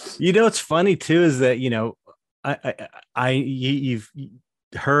happen. What's funny too is that you've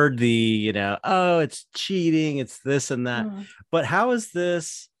heard the oh, it's cheating, it's this and that, but how is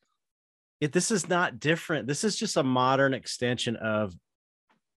this? If this is not different, this is just a modern extension of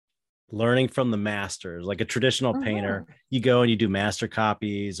learning from the masters. Like a traditional painter, you go and you do master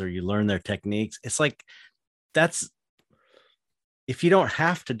copies or you learn their techniques. It's like that's, if you don't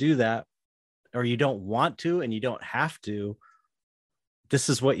have to do that, or you don't want to and you don't have to, this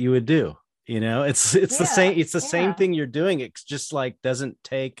is what you would do. It's the same, it's the same thing you're doing. It's just like doesn't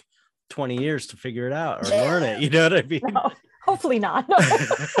take 20 years to figure it out or learn it. You know what I mean? No, hopefully not.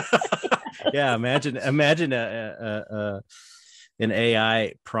 Yeah, imagine an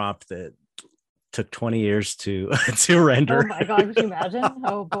AI prompt that took 20 years to render. Oh my god, could you imagine?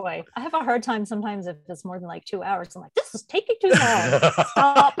 Oh boy, I have a hard time sometimes if it's more than like 2 hours. I'm like, this is taking too long.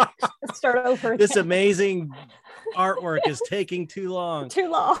 Stop. Let's start over again. This amazing artwork is taking too long. Too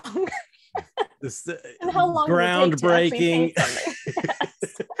long. This and how long groundbreaking.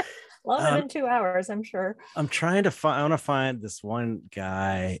 Yes. Longer than 2 hours, I'm sure. I'm trying to find. I want to find this one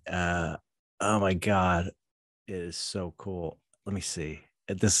guy. Oh my god, it is so cool. Let me see.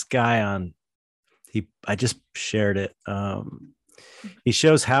 This guy on. I just shared it. He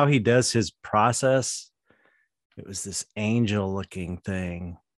shows how he does his process. It was this angel looking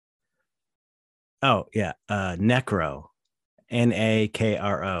thing. Oh yeah, Necro,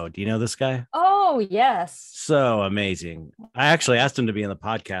 Nakro. Do you know this guy? Oh yes. So amazing. I actually asked him to be in the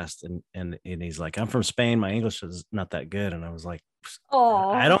podcast, and he's like, "I'm from Spain. My English is not that good." And I was like, "Oh,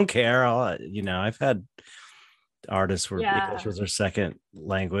 I don't care. I've had artists where English was their second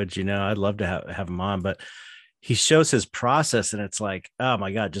language. I'd love to have them on, but he shows his process, and it's like, oh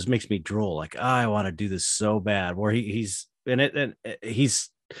my god, it just makes me drool. Like, oh, I want to do this so bad. Where he's in it, and he's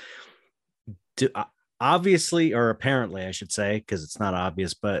obviously, or apparently, I should say, because it's not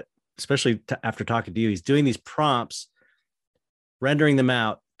obvious, but especially after talking to you, he's doing these prompts, rendering them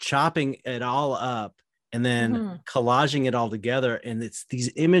out, chopping it all up, and then collaging it all together. And it's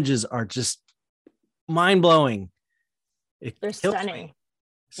these images are just mind blowing. They're stunning.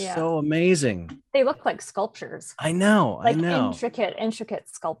 Yeah. So amazing. They look like sculptures. I know. Like intricate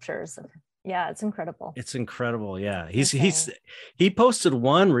sculptures. Yeah, it's incredible. It's incredible. Yeah. He posted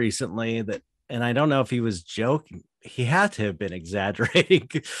one recently that, and I don't know if he was joking. He had to have been exaggerating,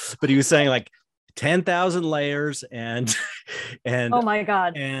 but he was saying like 10,000 layers and oh my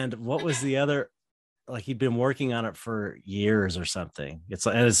God. And what was the other, like he'd been working on it for years or something. It's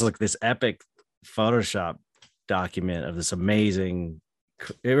like this epic Photoshop document of this amazing,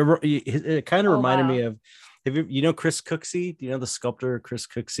 it kind of reminded me of, you know Chris Cooksey? Do you know the sculptor Chris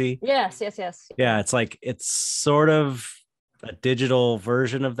Cooksey? Yes. Yeah, it's sort of a digital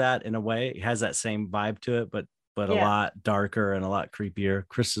version of that in a way. It has that same vibe to it, but a lot darker and a lot creepier.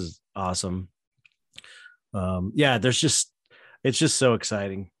 Chris is awesome. It's just so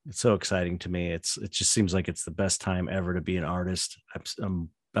exciting. It's so exciting to me. It just seems like it's the best time ever to be an artist. I'm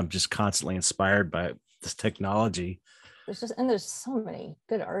just constantly inspired by this technology. There's so many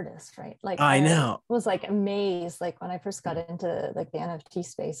good artists, right? Like I know. Was like amazed, like when I first got into like the NFT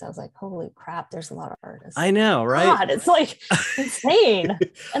space, I was like, holy crap, there's a lot of artists. I know, right? God, it's like insane.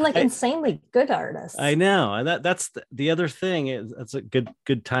 And like insanely good artists. I know. And that's the other thing is, that's a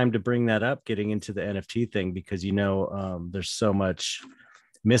good time to bring that up, getting into the NFT thing, because there's so much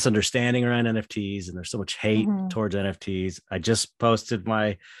misunderstanding around NFTs and there's so much hate towards NFTs. I just posted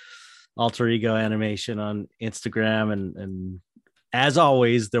my alter ego animation on Instagram, and as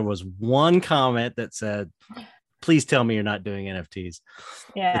always, there was one comment that said, please tell me you're not doing NFTs.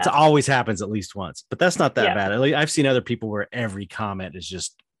 Yeah, it always happens at least once, but that's not that bad. I've seen other people where every comment is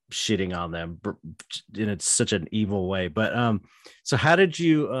just shitting on them, and it's such an evil way. But so how did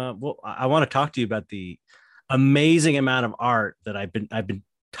you I want to talk to you about the amazing amount of art that I've been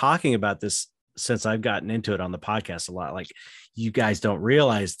talking about this since I've gotten into it on the podcast a lot. Like, you guys don't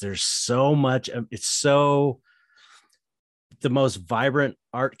realize there's so much. It's so the most vibrant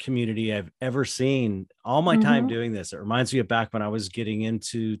art community I've ever seen. All my time doing this, it reminds me of back when I was getting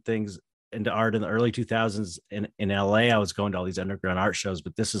into art in the early 2000s in LA. I was going to all these underground art shows,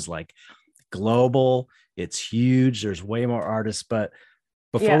 but this is like global. It's huge. There's way more artists. But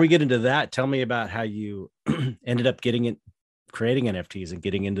before we get into that, tell me about how you ended up creating NFTs and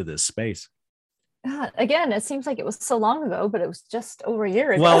getting into this space. Again, it seems like it was so long ago, but it was just over a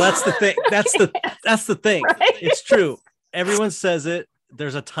year ago. Well, that's the thing. That's the thing. Right? It's true. Everyone says it.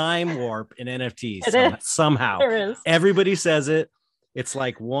 There's a time warp in NFTs somehow. There is. Everybody says it. It's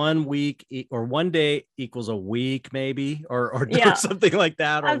like 1 week or 1 day equals a week, maybe, or something like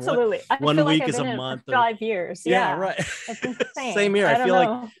that. Or absolutely. One week is a month. 5 years. Yeah, right. It's insane. Same here.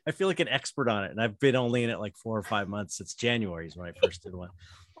 I feel like an expert on it, and I've been only in it like 4 or 5 months. It's January is when I first did one.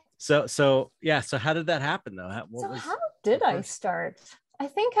 So how did that happen though? How did I start? I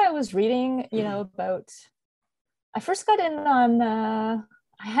think I was reading, about, I first got in on, I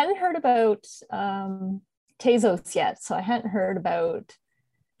hadn't heard about Tezos yet. So I hadn't heard about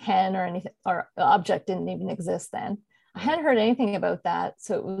Hen or anything, or the object didn't even exist then. I hadn't heard anything about that.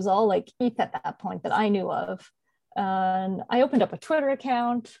 So it was all like ETH at that point that I knew of. And I opened up a Twitter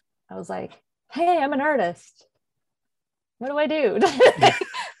account. I was like, hey, I'm an artist. What do I do?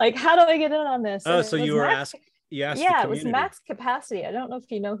 Like, how do I get in on this? Oh, so you were asked. Yeah, it was Max Capacity. I don't know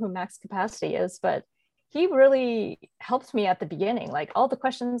if you know who Max Capacity is, but he really helped me at the beginning. Like all the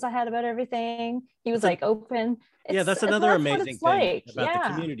questions I had about everything, he was like open. That's another amazing thing about the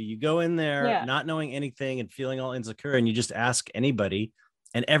community. You go in there not knowing anything and feeling all insecure, and you just ask anybody,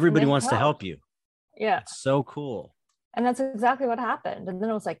 and everybody wants to help you. Yeah, it's so cool. And that's exactly what happened. And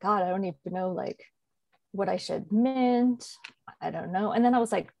then I was like, God, I don't even know like what I should mint. I don't know. And then I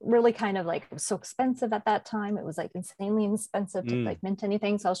was like, really kind of like, it was so expensive at that time. It was like insanely expensive to like mint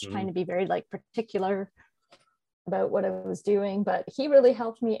anything. So I was trying to be very like particular about what I was doing, but he really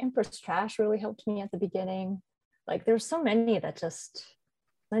helped me. Empress Trash really helped me at the beginning. Like there's so many that just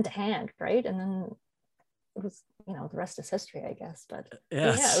lent a hand, right? And then it was, the rest is history, I guess. But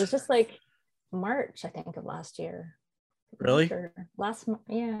yeah, it was just like March, I think, of last year. Really?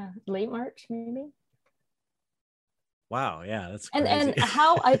 Late March, maybe. Wow, yeah, that's crazy. And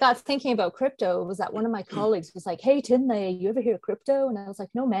how I got thinking about crypto was that one of my colleagues was like, hey, Tinley, you ever hear of crypto? And I was like,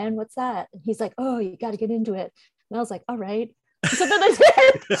 no, man, what's that? And he's like, oh, you got to get into it. And I was like, all right. So then I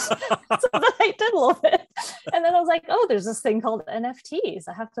did. So then I did a little bit. And then I was like, oh, there's this thing called NFTs.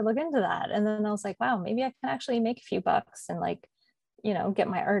 I have to look into that. And then I was like, wow, maybe I can actually make a few bucks and like, you know, get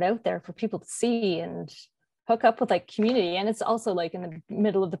my art out there for people to see and hook up with like community. And it's also like in the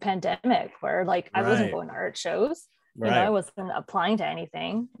middle of the pandemic where like I wasn't going to art shows. You know, I wasn't applying to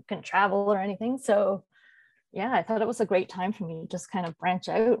anything, couldn't travel or anything. So yeah, I thought it was a great time for me to just kind of branch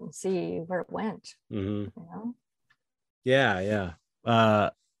out and see where it went. You know? Yeah.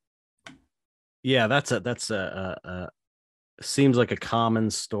 Yeah, that's a seems like a common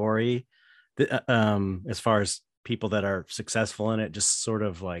story that, as far as people that are successful in it, just sort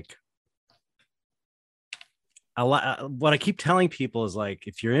of like what I keep telling people is like,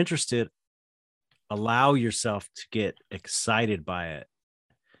 if you're interested, allow yourself to get excited by it,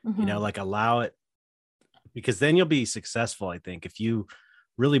 you know, like allow it, because then you'll be successful. I think if you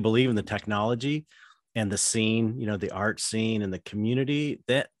really believe in the technology and the scene, you know, the art scene and the community,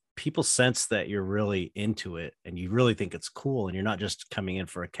 that people sense that you're really into it and you really think it's cool and you're not just coming in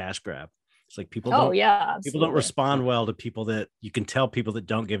for a cash grab. It's like people don't respond well to people that you can tell, people that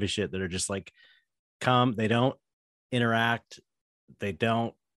don't give a shit, that are just like, come, they don't interact, they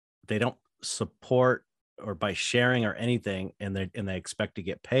don't support or by sharing or anything, and they expect to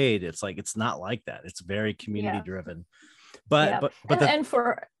get paid. It's like, it's not like that. It's very community driven. But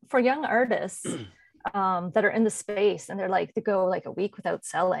for young artists that are in the space and they're like, they go like a week without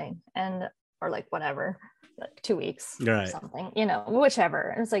selling, and or like whatever, like 2 weeks or something, you know, whichever.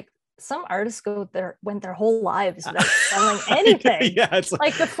 And it's like some artists went their whole lives without selling anything. It's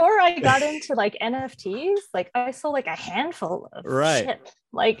like before I got into like NFTs, like I sold like a handful of shit.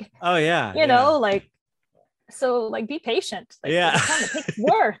 Like, you know, like, so like be patient. Like, it takes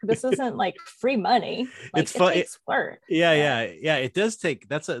work. This isn't like free money. Like, it's fun. It takes work. It does take.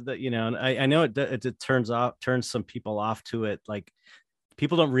 That's you know, and I know it turns some people off to it. Like,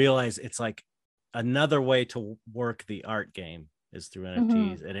 people don't realize it's like another way to work the art game is through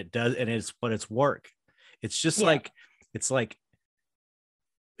NFTs, and it does, and it's work. It's just like, it's like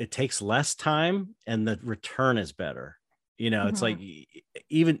it takes less time and the return is better. You know, it's like,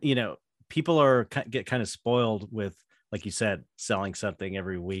 even, you know, people get kind of spoiled with, like you said, selling something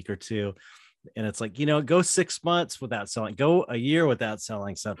every week or two. And it's like, you know, go 6 months without selling, go a year without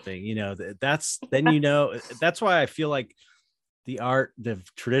selling something, you know, then, you know, that's why I feel like the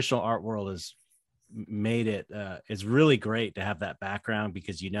traditional art world has made it, it's really great to have that background,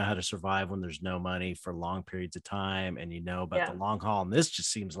 because you know how to survive when there's no money for long periods of time, and you know about the long haul. And this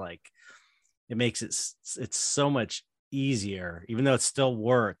just seems like it makes it's so much easier, even though it's still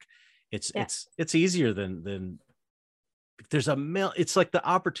work. It's easier than there's it's like the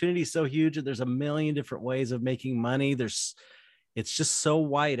opportunity is so huge, and there's a million different ways of making money. It's just so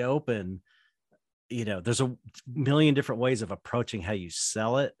wide open. You know, there's a million different ways of approaching how you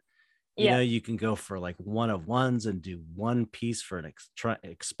sell it. You know, you can go for like one of ones and do one piece for an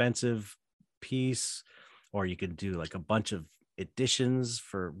expensive piece, or you can do like a bunch of editions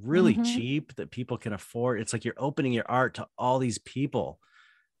for really cheap that people can afford. It's like you're opening your art to all these people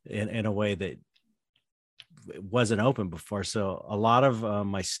in a way that it wasn't open before. So a lot of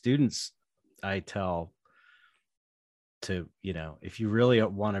my students, I tell to, you know, if you really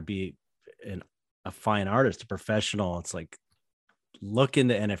want to be a fine artist, a professional, it's like, look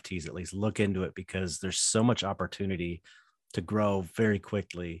into NFTs, at least look into it, because there's so much opportunity to grow very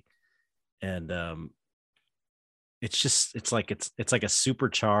quickly. And it's like a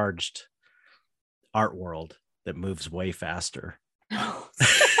supercharged art world that moves way faster.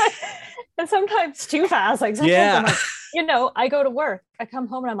 And sometimes too fast. Like sometimes I'm like, you know, I go to work, I come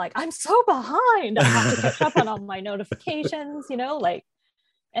home and I'm like, I'm so behind. I have to catch up on all my notifications, you know, like,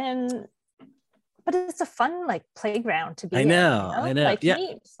 but it's a fun like playground to be I know. Like, you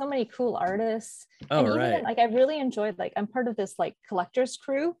meet so many cool artists. Like I really enjoyed, like, I'm part of this like collectors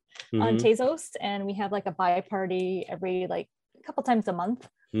crew on Tezos, and we have like a buy party every like a couple times a month.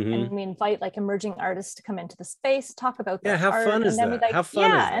 And we invite like emerging artists to come into the space, talk about their art. Fun is and then that? We, like, how fun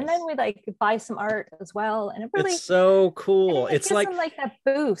is that? And then we like buy some art as well. And it really, it's so cool. It's like that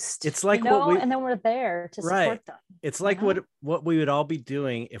boost. It's like, you know? And then we're there to support them. It's like what we would all be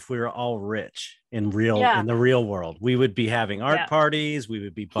doing if we were all rich in the real world. We would be having art parties. We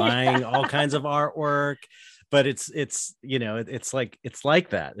would be buying all kinds of artwork. But it's you know, it's like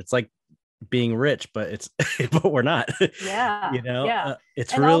that. It's like being rich, but but we're not. You know,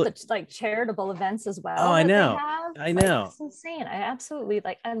 it's and really all the like charitable events as well. Oh, I know. Like, it's insane. I absolutely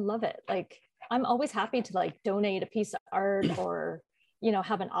I love it. Like, I'm always happy to like donate a piece of art or, you know,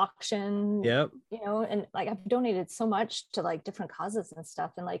 have an auction. You know, and like I've donated so much to like different causes and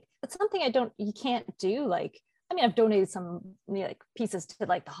stuff, and like it's something you can't do like I mean, I've donated some like pieces to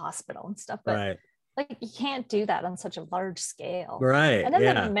like the hospital and stuff, but Right. like you can't do that on such a large scale. Right. And then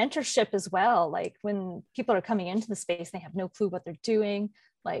Yeah. the mentorship as well, like when people are coming into the space, they have no clue what they're doing.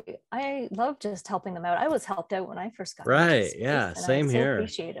 Like I love just helping them out. I was helped out when I first got into the Right. space, Yeah. and I Same so here.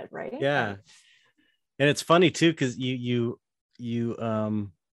 appreciate it, right? Yeah. Like, And it's funny too, because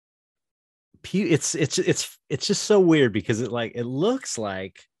it's just so weird because it looks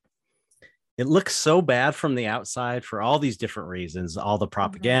so bad from the outside for all these different reasons, all the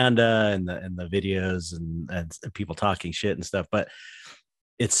propaganda and the videos and people talking shit and stuff. But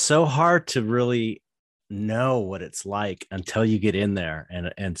it's so hard to really know what it's like until you get in there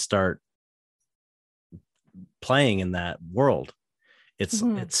and start playing in that world. It's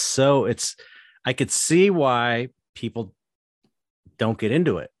I could see why people don't get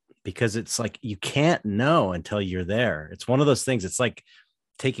into it, because it's like you can't know until you're there. It's one of those things. It's like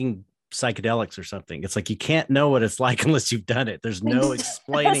taking psychedelics or something. It's like you can't know what it's like unless you've done it. There's no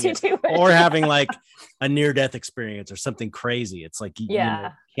explaining it. Or having like a near-death experience or something crazy. It's like you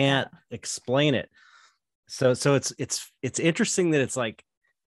can't explain it. So it's interesting that it's like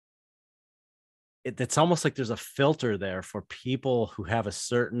it's almost like there's a filter there for people who have a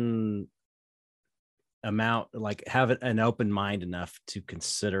certain amount, like have an open mind enough to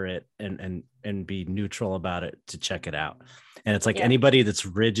consider it and be neutral about it, to check it out. And it's like anybody that's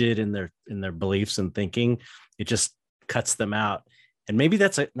rigid in their beliefs and thinking, it just cuts them out. And maybe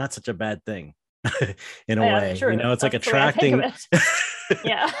that's not such a bad thing in a way. True. It's like attracting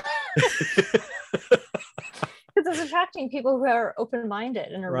because it's attracting people who are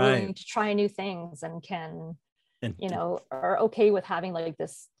open-minded and are willing to try new things and can are okay with having like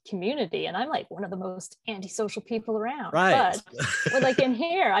this community. And I'm like one of the most antisocial people around, but like in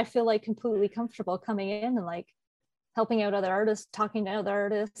here I feel like completely comfortable coming in and like helping out other artists, talking to other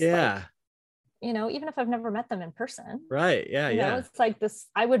artists, like, even if I've never met them in person, it's like this,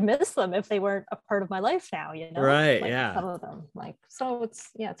 I would miss them if they weren't a part of my life now, some of them, like, so it's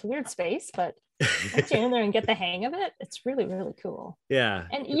a weird space, but once you're in there and get the hang of it, it's really, really cool.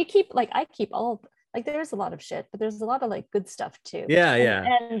 And you keep I keep all, like, there's a lot of shit, but there's a lot of like good stuff too.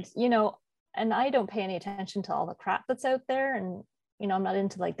 And and I don't pay any attention to all the crap that's out there, and I'm not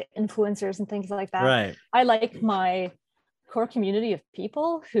into like the influencers and things like that. I like my core community of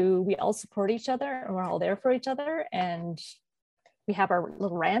people who we all support each other and we're all there for each other, and we have our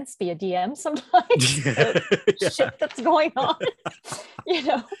little rants via DM sometimes. Shit that's going on,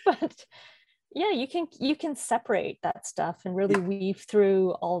 but you can separate that stuff and really weave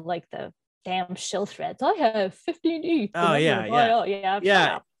through all like the damn shill threads. I have 15 ETH. I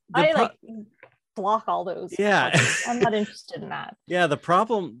block all those. I'm not interested in that. The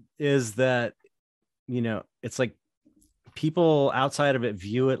problem is that it's like people outside of it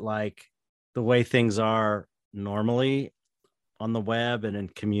view it like the way things are normally on the web and in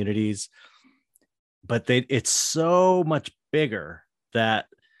communities, but it's so much bigger that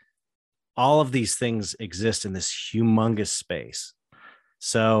all of these things exist in this humongous space.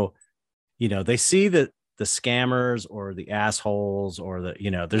 So they see that the scammers or the assholes or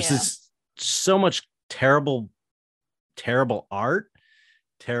there's this so much terrible art,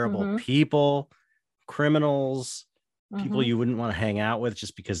 terrible people, criminals, people you wouldn't want to hang out with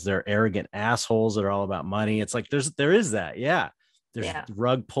just because they're arrogant assholes that are all about money. It's like there is that. There's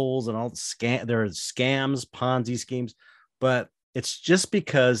rug pulls and all there are scams, Ponzi schemes, but it's just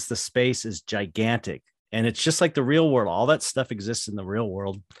because the space is gigantic, and it's just like the real world. All that stuff exists in the real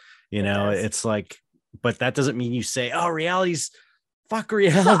world. It's like, but that doesn't mean you say, oh, fuck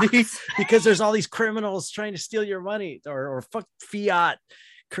reality because there's all these criminals trying to steal your money, or fuck fiat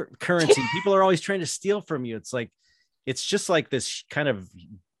currency. People are always trying to steal from you. It's like, it's just like this kind of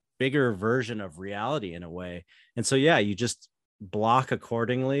bigger version of reality in a way. And so, you just block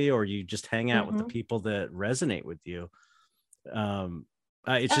accordingly, or you just hang out with the people that resonate with you. I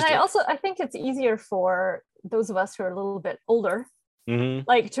think it's easier for those of us who are a little bit older,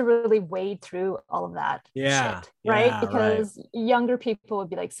 like, to really wade through all of that shit, right? Because younger people would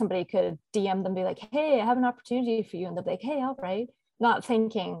be like, somebody could DM them, be like, hey, I have an opportunity for you, and they'll be like, hey, all right, not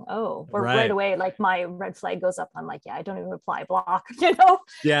thinking, or right away, like, my red flag goes up. I'm like, I don't even reply, block, so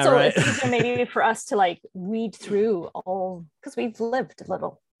it's easier maybe for us to like weed through all, because we've lived a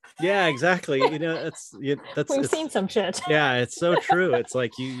little. Exactly. We've seen some shit. It's so true. It's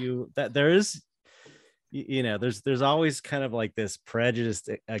like that there is, there's always kind of like this prejudice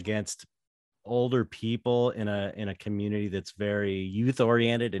against older people in a community that's very youth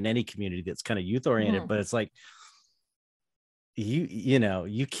oriented, in any community that's kind of youth oriented. But it's like,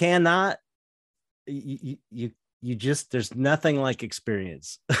 you cannot, you there's nothing like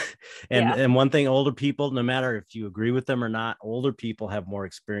experience. and Yeah. and one thing, older people, no matter if you agree with them or not, older people have more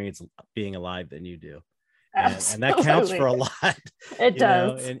experience being alive than you do. And that counts for a lot. It you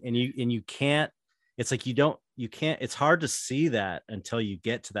know, does. and you can't, it's like you can't, it's hard to see that until you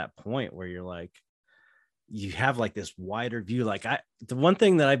get to that point where you're like, you have like this wider view. Like the one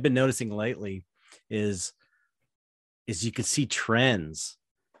thing that I've been noticing lately is you can see trends.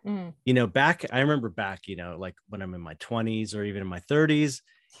 You know, I remember back, you know, like when I'm in my 20s or even in my 30s,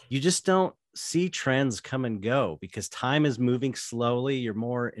 you just don't see trends come and go because time is moving slowly. You're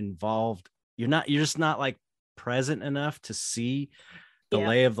more involved. You're just not like present enough to see the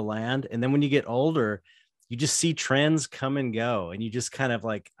lay of the land. And then when you get older, you just see trends come and go, and you just kind of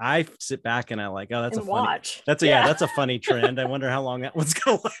like, I sit back and I like, oh, that's a funny trend. I wonder how long that one's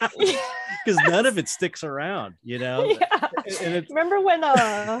gonna last, because none of it sticks around, you know. And remember when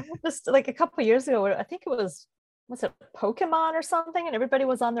just like a couple of years ago, I think it was it Pokemon or something, and everybody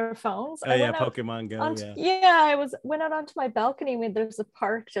was on their phones. Pokemon Go. I went out onto my balcony when there's a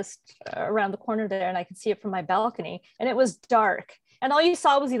park just around the corner there, and I could see it from my balcony, and it was dark. And all you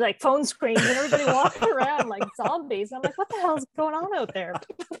saw was these like phone screens and everybody walking around like zombies. And I'm like, what the hell is going on out there?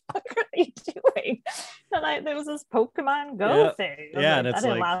 What are you doing? And there was this Pokemon Go thing. And it's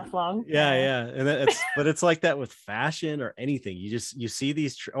didn't last long. And but it's like that with fashion or anything. You see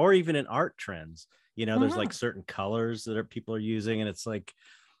these, or even in art trends, you know, there's like certain colors that people are using. And it's like,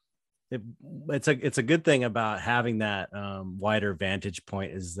 it's a good thing about having that wider vantage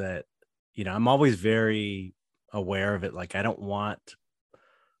point is that, you know, I'm always very aware of it. Like I want,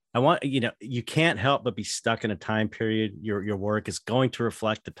 you know, you can't help but be stuck in a time period. Your work is going to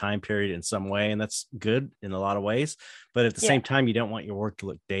reflect the time period in some way, and that's good in a lot of ways, but at the same time, you don't want your work to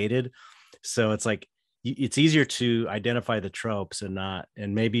look dated. So it's like, it's easier to identify the tropes and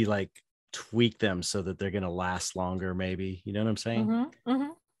maybe like tweak them so that they're going to last longer, maybe, you know what I'm saying?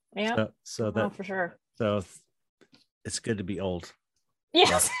 Yeah. So that for sure. So it's good to be old.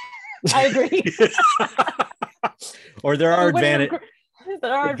 Yes. I agree. Or there are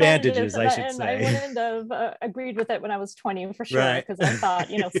advantages, I should say. I wouldn't have agreed with it when I was 20 for sure, because I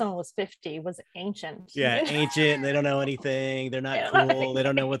thought, you know, someone was 50 was ancient. Ancient. They don't know anything. They're not cool. They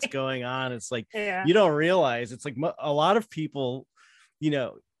don't know what's going on. It's like, you don't realize, it's like a lot of people, you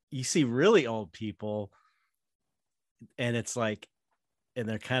know, you see really old people and it's like, and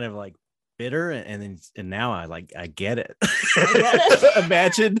they're kind of like bitter, and now I get it.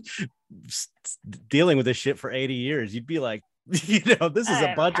 Imagine dealing with this shit for 80 years. You'd be like, you know, this is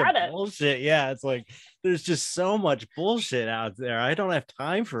a bunch of bullshit. Yeah, it's like there's just so much bullshit out there. I don't have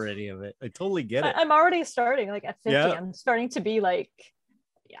time for any of it. I totally get it. I'm already starting like at 50. I'm starting to be like,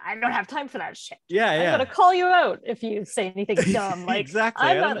 I don't have time for that shit. I'm gonna call you out if you say anything dumb. Like, exactly.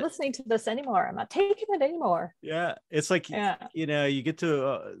 I'm not listening to this anymore. I'm not taking it anymore. Yeah, it's like, you know, you get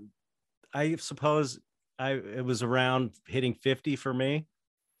to I suppose it was around hitting 50 for me.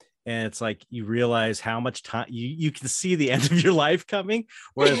 And it's like, you realize how much time you can see the end of your life coming.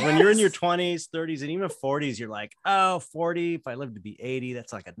 Whereas when you're in your 20s, 30s, and even 40s, you're like, oh, 40, if I live to be 80,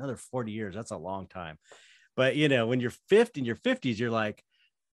 that's like another 40 years. That's a long time. But, you know, when you're 50 in your 50s, you're like,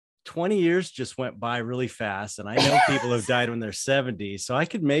 20 years just went by really fast. And I know people have died when they're 70. So I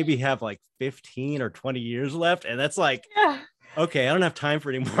could maybe have like 15 or 20 years left. And that's like, okay, I don't have time for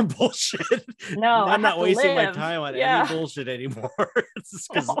any more bullshit. No, I'm not wasting my time on any bullshit anymore. It's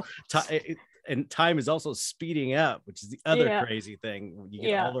because time is also speeding up, which is the other crazy thing. When you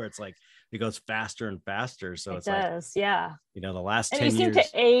get older, it's like it goes faster and faster. So it does, like, you know, the last 10 years. And you seem to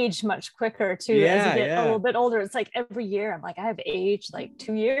age much quicker too as you get a little bit older. It's like every year I'm like, I have aged like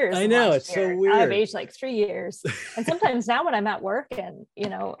 2 years. I know, it's so weird. I've aged like 3 years. And sometimes now when I'm at work and, you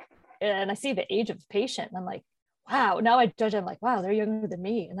know, and I see the age of the patient, and I'm like, wow, now I judge, I'm like, wow, they're younger than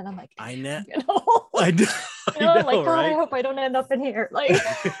me. And then I'm like, I know. You know? I know. I'm like, God, right? I hope I don't end up in here. Like,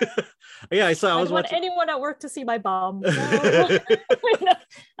 I don't want anyone at work to see my bum. No.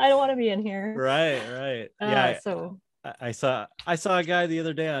 I don't want to be in here. Right. So I saw a guy the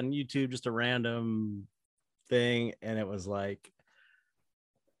other day on YouTube, just a random thing, and it was like,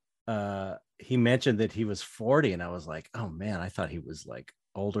 he mentioned that he was 40, and I was like, oh man, I thought he was like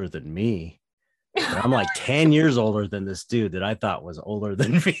older than me. But I'm like 10 years older than this dude that I thought was older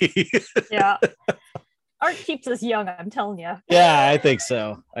than me. Yeah. Art keeps us young, I'm telling you. Yeah, I think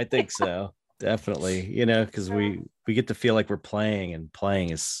so. Definitely. You know, because we get to feel like we're playing, and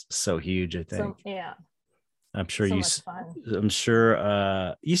playing is so huge, I think. I'm sure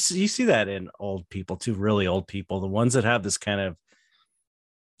you see that in old people too, really old people. The ones that have this kind of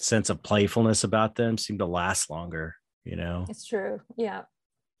sense of playfulness about them seem to last longer, you know. It's true. Yeah.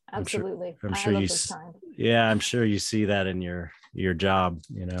 Absolutely. I'm I sure love those times. yeah, I'm sure you see that in your job,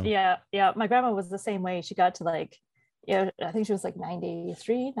 you know. Yeah, yeah. My grandma was the same way. She got to like, yeah, I think she was like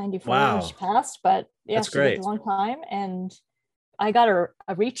 93, 94 when she Wow, passed, but yeah, that's she lived a great. long time. And I got a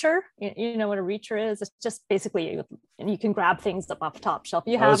reacher. You know what a reacher is? It's just basically you can grab things up off the top shelf.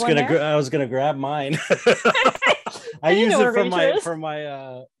 You have one there? I was gonna grab mine. I And you use know what it a reacher is. for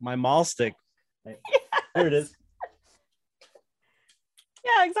my mall stick. Here it is.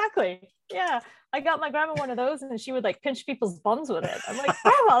 Yeah, exactly. Yeah. I got my grandma one of those and she would like pinch people's bums with it. I'm like,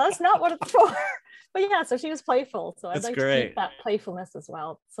 Grandma, that's not what it's for. But yeah, so she was playful. So I'd That's like to great. keep that playfulness as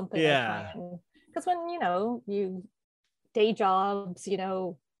well. Something I Yeah. find because when you day jobs,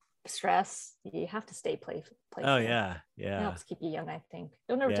 stress, you have to stay playful. Oh yeah. It Yeah. helps keep you young, I think.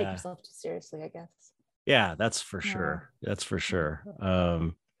 Don't ever take Yeah. yourself too seriously, I guess. Yeah, that's for Yeah. sure. That's for sure.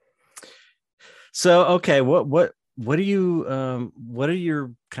 So okay, what are you what are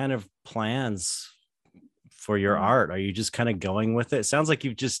your kind of plans for your art? Are you just kind of going with it? It sounds like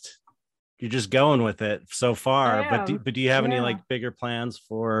you're just going with it so I far, but am. do you have any Yeah. like bigger plans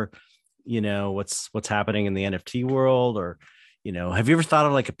for, what's happening in the NFT world, or have you ever thought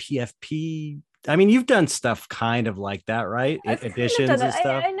of like a PFP? I mean, you've done stuff kind of like that, right? I've kind of Editions done and it.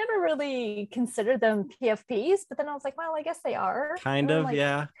 stuff. I never really considered them PFPs, but then I was like, well, I guess they are. Kind And then I'm of, like,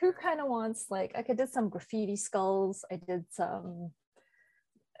 yeah. who kind of wants like I did some graffiti skulls. I did some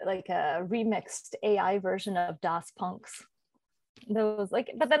like a remixed AI version of Das Punks. Those like,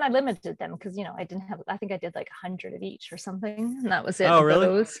 but then I limited them because I didn't have. I think I did like 100 of each or something, and that was it. Oh, Of really?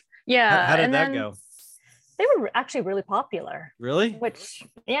 those. Yeah, How did and that then go? they were actually really popular. Really? Which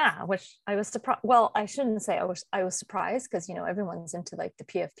I was surprised. Well, I shouldn't say I was surprised because everyone's into like the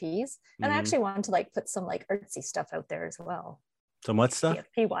PFPs, and I actually wanted to like put some like artsy stuff out there as well. Some what stuff?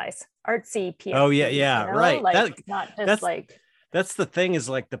 PFP wise, artsy PFP. Oh yeah, yeah, right. Like not just like. That's the thing, is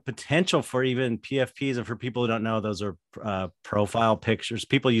like the potential for even PFPs. And for people who don't know, those are profile pictures.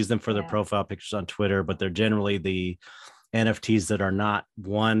 People use them for their profile pictures on Twitter, but they're generally the NFTs that are not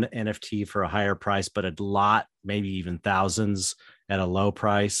one NFT for a higher price, but a lot, maybe even thousands at a low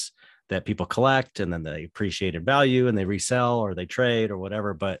price that people collect, and then they appreciate in value and they resell or they trade or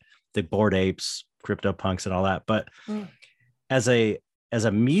whatever. But the Bored Apes, CryptoPunks, and all that. But as a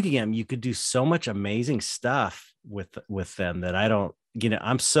medium, you could do so much amazing stuff with them that I don't,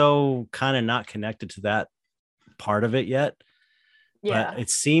 I'm so kind of not connected to that part of it yet. Yeah. But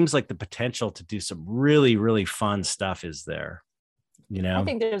it seems like the potential to do some really, really fun stuff is there. I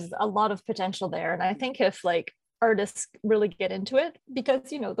think there's a lot of potential there. And I think if like artists really get into it, because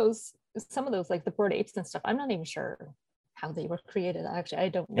some of those like the Bored Apes and stuff, I'm not even sure how they were created. Actually, I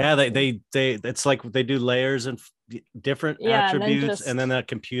don't know. Yeah, they it's like they do layers and different attributes, and then that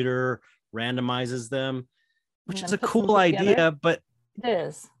computer randomizes them, which is a cool idea. But it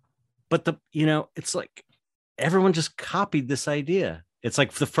is. But it's like everyone just copied this idea. It's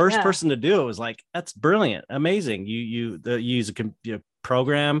like the first person to do it was like, that's brilliant, amazing. You use a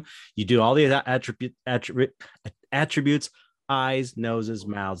program, you do all the attributes, eyes, noses,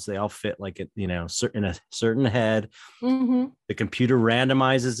 mouths, they all fit like it, in a certain head. Mm-hmm. The computer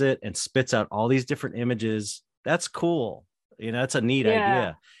randomizes it and spits out all these different images. That's cool. That's a neat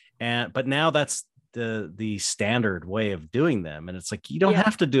idea. But now that's the standard way of doing them. And it's like, you don't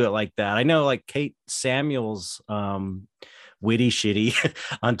have to do it like that. I know like Kate Samuels, Witty Shitty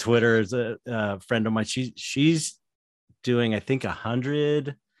on Twitter is a friend of mine. She's doing, I think,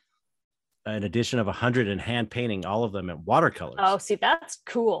 100, an edition of 100, and hand painting all of them in watercolors. Oh, see, that's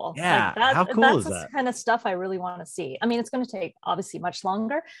cool. Yeah. Like how cool is that? That's the kind of stuff I really want to see. I mean, it's going to take obviously much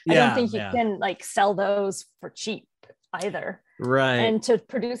longer. I don't think you can like sell those for cheap either. Right. And to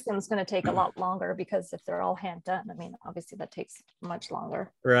produce them is going to take a lot longer, because if they're all hand done, I mean, obviously that takes much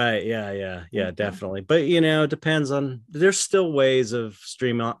longer. Right. Yeah, definitely. But it depends on, there's still ways of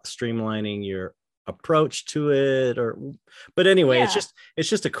streamlining your approach to it, but anyway, it's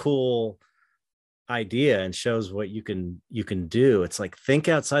just a cool idea and shows what you can do. It's like, think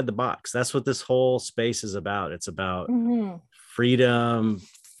outside the box. That's what this whole space is about. It's about freedom,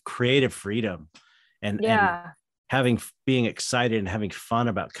 creative freedom, and being excited and having fun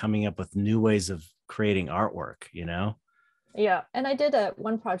about coming up with new ways of creating artwork. Yeah. And I did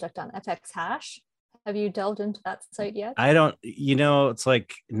one project on FX Hash. Have you delved into that site yet? I don't, it's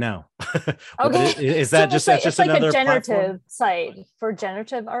like, no. Okay. Is that just like another a generative platform? site for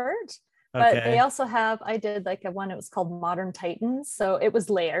generative art? But they also have, I did like one, it was called Modern Titans. So it was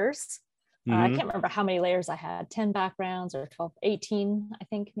layers. I can't remember how many layers I had, 10 backgrounds or 12, 18, I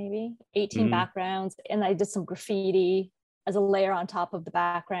think maybe 18 backgrounds. And I did some graffiti as a layer on top of the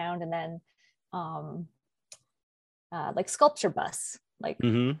background. And then like sculpture busts like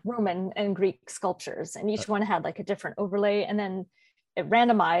Mm-hmm. Roman and Greek sculptures, and each one had like a different overlay, and then it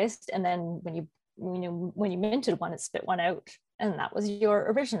randomized, and then when you minted one, it spit one out, and that was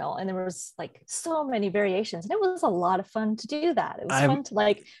your original. And there was like so many variations, and it was a lot of fun to do that. It was fun to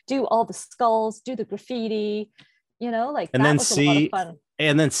like do all the skulls, do the graffiti, like and that then was a lot of fun.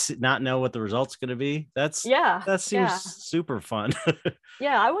 and then not know what the result's going to be. That seems super fun.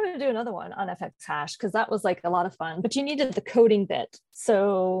 Yeah, I want to do another one on FX Hash because that was like a lot of fun, but you needed the coding bit.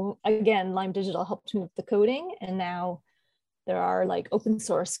 So again, Lime Digital helped me with the coding, and now there are like open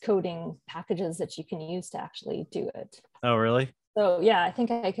source coding packages that you can use to actually do it. Oh, really? So yeah, I think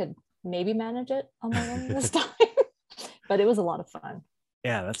I could maybe manage it on my own this time, but it was a lot of fun.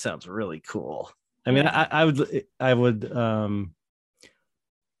 Yeah, that sounds really cool. I mean, I would, I'd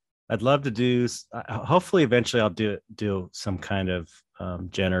love to do, hopefully eventually I'll do some kind of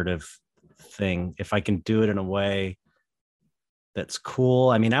generative thing. If I can do it in a way that's cool.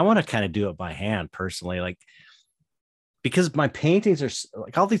 I mean, I want to kind of do it by hand personally, like, because my paintings are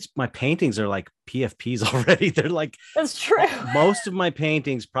like my paintings are like PFPs already. They're like, that's true. Most of my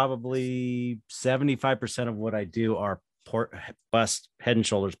paintings, probably 75% of what I do are bust, head and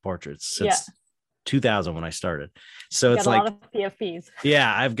shoulders portraits since 2000 when I started. So it's like a lot of PFPs.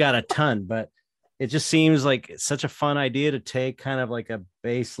 Yeah, I've got a ton, but it just seems like such a fun idea to take kind of like a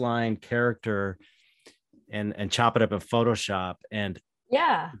baseline character and chop it up in Photoshop and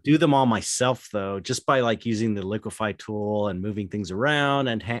do them all myself, though, just by like using the liquify tool and moving things around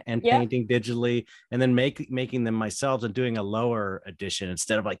and painting digitally, and then making them myself and doing a lower edition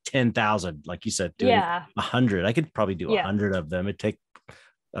instead of like 10,000, like you said, doing 100. I could probably do 100 of them. It'd take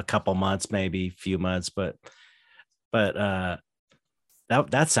a couple months, maybe few months, but that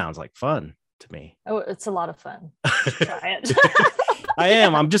sounds like fun to me. Oh, it's a lot of fun. Try it. I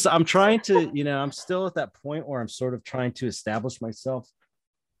am. I'm trying to, I'm still at that point where I'm sort of trying to establish myself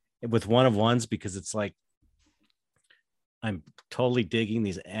with one of ones, because it's like I'm totally digging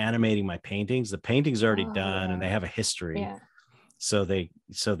these animating my paintings. The paintings are already done and they have a history. Yeah. So they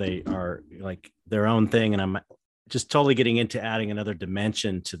are like their own thing. And I'm just totally getting into adding another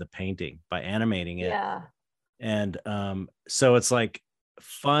dimension to the painting by animating it. Yeah. And so it's like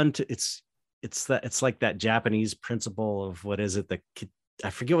fun to it's like that Japanese principle of, what is it? I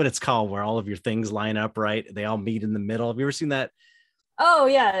forget what it's called, where all of your things line up right. They all meet in the middle. Have you ever seen that? Oh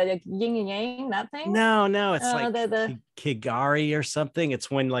yeah, like yin and yang, that thing. No, it's like the Kigari or something. It's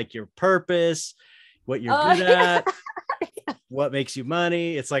when like your purpose, what you're good at, what makes you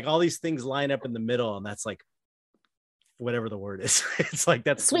money. It's like all these things line up in the middle, and that's like whatever the word is. It's like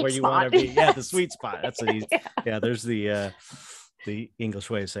that's sweet where you want to be. Yeah, the sweet spot. That's what he's. Yeah, there's the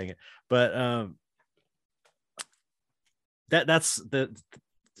English way of saying it, but that's the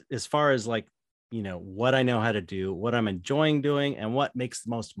as far as like, what I know how to do, what I'm enjoying doing, and what makes the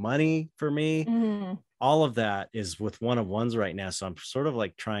most money for me. Mm-hmm. All of that is with one of ones right now. So I'm sort of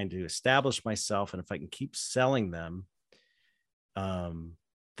like trying to establish myself, and if I can keep selling them,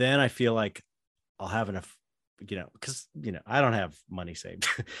 then I feel like I'll have enough, because I don't have money saved.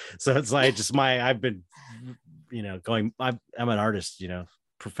 So it's like I've been, going. I'm an artist,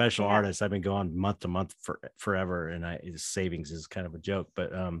 professional artist. I've been going month to month forever, and savings is kind of a joke,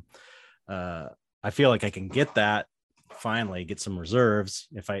 but I feel like I can get some reserves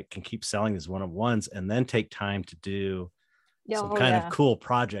if I can keep selling these one of ones, and then take time to do some kind of cool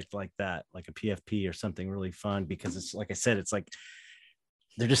project like that, like a PFP or something really fun, because it's like I said, it's like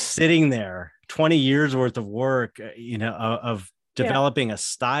they're just sitting there, 20 years worth of work, of developing a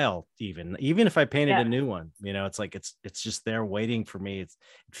style. Even if I painted a new one, it's like it's just there waiting for me. It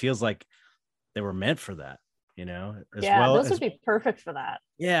feels like they were meant for that. Those would be perfect for that.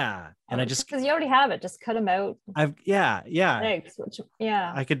 Yeah. And because you already have it, just cut them out. I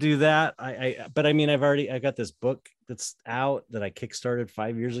could do that. But I mean, I got this book that's out that I kickstarted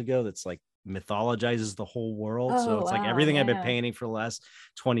 5 years ago. That's like mythologizes the whole world. So it's like everything I've been painting for the last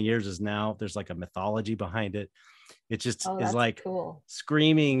 20 years is now there's like a mythology behind it. It just is like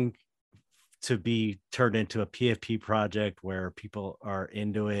screaming to be turned into a PFP project where people are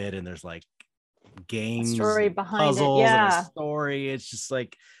into it. And there's like games, story behind puzzles, it, and a story. It's just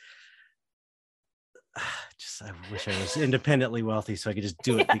like, I wish I was independently wealthy so I could just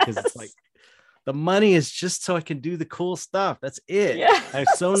do it, because it's like the money is just so I can do the cool stuff. That's it. I'm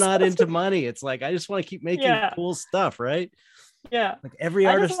so not into money. It's like I just want to keep making cool stuff, right? Yeah. Like every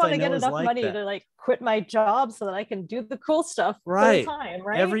artist I know get enough money to like quit my job so that I can do the cool stuff full time,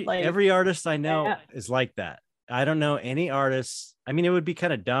 right? Every artist I know is like that. I don't know any artists. I mean, it would be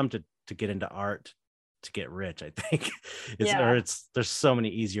kind of dumb to get into art to get rich, I think. There's so many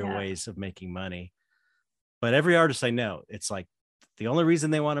easier ways of making money. But every artist I know, it's like the only reason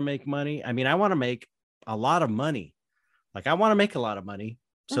they want to make money. I mean, I want to make a lot of money. Like I want to make a lot of money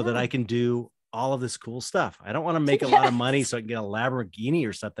so that I can do all of this cool stuff. I don't want to make a lot of money so I can get a Lamborghini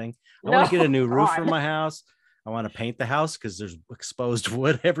or something. I want to get a new roof for my house. I want to paint the house because there's exposed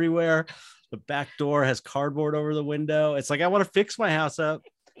wood everywhere. The back door has cardboard over the window. It's like I want to fix my house up.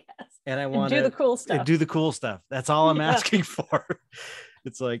 And I want to do the cool stuff. Do the cool stuff. That's all I'm asking for.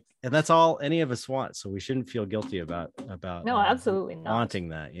 It's like, and that's all any of us want. So we shouldn't feel guilty about no, absolutely not wanting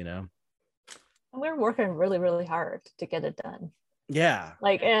that, you know. We're working really, really hard to get it done. Yeah.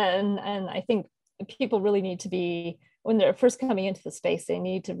 Like, and I think people really need to be, when they're first coming into the space, they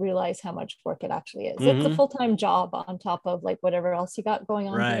need to realize how much work it actually is. It's a full-time job on top of like whatever else you got going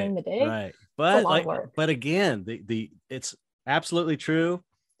on during the day. Right. But like, but again, the it's absolutely true.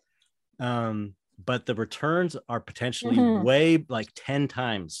 But the returns are potentially way like 10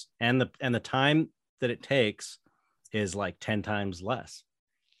 times, and the time that it takes is like 10 times less.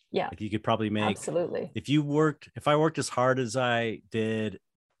 Yeah. Like you could probably make, absolutely. If I worked as hard as I did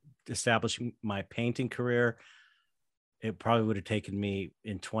establishing my painting career, it probably would have taken me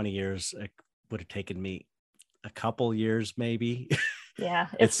in 20 years. It would have taken me a couple years, maybe. Yeah.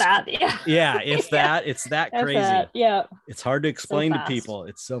 It's that. Yeah. Yeah. If that, it's that crazy. Yeah. It's hard to explain to people.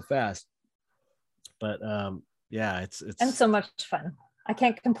 It's so fast. But yeah, it's and so much fun. I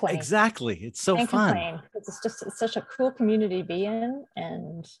can't complain. Exactly. It's so fun. It's such a cool community to be in,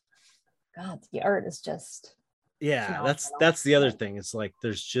 and God, the art is just phenomenal. That's the other thing. It's like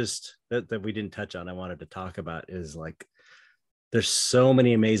there's just that we didn't touch on. I wanted to talk about is like there's so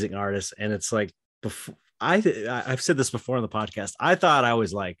many amazing artists, and it's like before I've said this before on the podcast. I thought I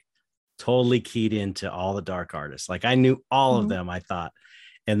was like totally keyed into all the dark artists. Like I knew all of them, I thought.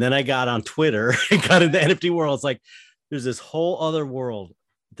 And then I got on Twitter and got into the NFT world. It's like there's this whole other world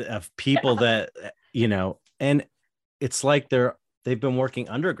of people that, you know, and it's like they've been working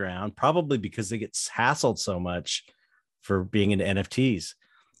underground probably because they get hassled so much for being into NFTs.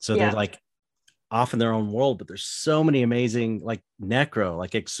 So they're like off in their own world, but there's so many amazing, like Necro,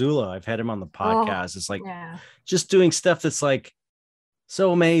 like Exula. I've had him on the podcast. It's like just doing stuff that's like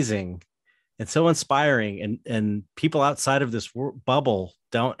so amazing and so inspiring, and people outside of this bubble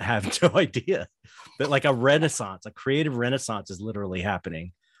don't have no idea that like a creative renaissance is literally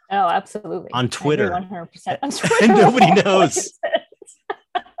happening. Oh, absolutely. On Twitter. 100% on Twitter. And nobody knows.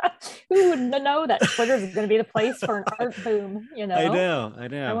 Who would know that Twitter is going to be the place for an art boom, you know? I know.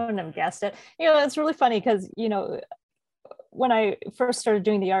 I wouldn't have guessed it. You know, it's really funny because, you know, when I first started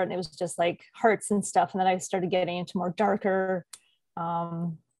doing the art, and it was just like hearts and stuff, and then I started getting into more darker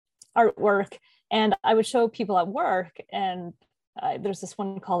artwork, and I would show people at work, and there's this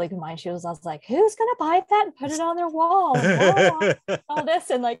one colleague of mine, I was like, who's gonna buy that and put it on their wall? All this,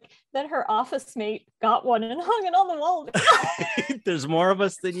 and like then her office mate got one and hung it on the wall. There's more of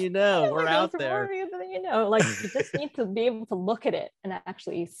us than you know. We're out there. More of you than you know. Like you just need to be able to look at it and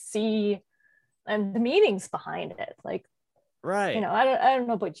actually see and the meanings behind it. Like, right. You know, I don't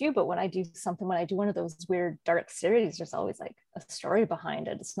know about you, but when I do one of those weird dark series, there's always like a story behind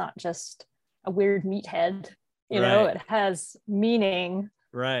it. It's not just a weird meathead. You know, it has meaning.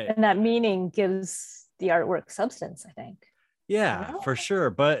 Right. And that meaning gives the artwork substance, I think. Yeah, for sure.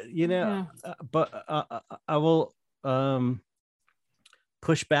 But, you know, I will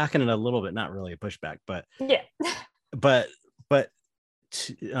push back in it a little bit. Not really a pushback, but but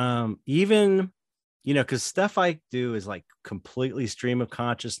even, you know, because stuff I do is like completely stream of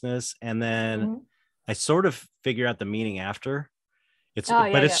consciousness. And then I sort of figure out the meaning after. It's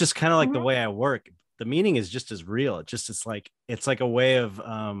just kind of like the way I work. The meaning is just as real. It's like a way of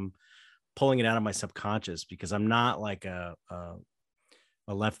pulling it out of my subconscious, because I'm not like a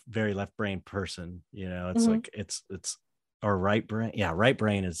very left brain person. You know, it's like it's or right brain. Yeah, right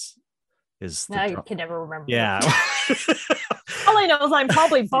brain is. Now you can never remember. Yeah. All I know is I'm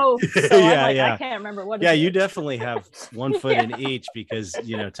probably both. So I can't remember what. Yeah, you definitely have one foot in each, because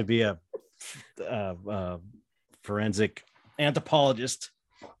you know, to be a forensic anthropologist,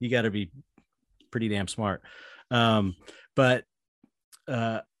 you got to be pretty damn smart. But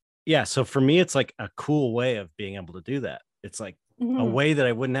so for me, it's like a cool way of being able to do that. It's like a way that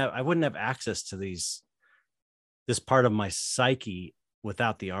I wouldn't have access to this part of my psyche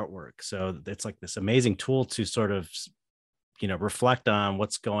without the artwork. So it's like this amazing tool to sort of, you know, reflect on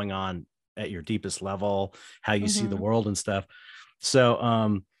what's going on at your deepest level, how you see the world and stuff.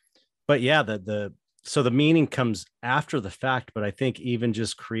 So but yeah, so the meaning comes after the fact. But I think even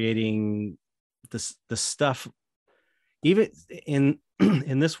just creating the stuff, even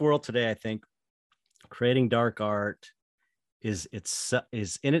in this world today, I think creating dark art is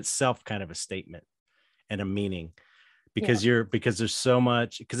in itself kind of a statement and a meaning, because there's so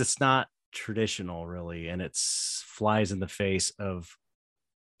much, because it's not traditional really, and it's flies in the face of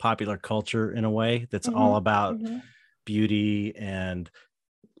popular culture in a way that's all about beauty and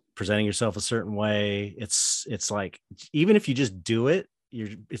presenting yourself a certain way. It's like, even if you just do it,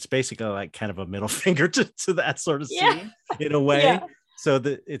 it's basically like kind of a middle finger to that sort of scene in a way. So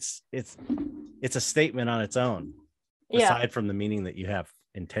that it's a statement on its own, aside from the meaning that you have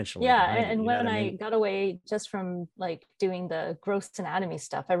intentionally. And when I got away just from like doing the gross anatomy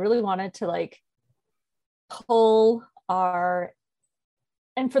stuff, I really wanted to like pull our,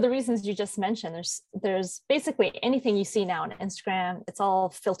 and for the reasons you just mentioned, there's basically anything you see now on Instagram, it's all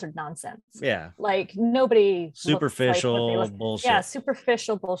filtered nonsense. Like nobody superficial bullshit.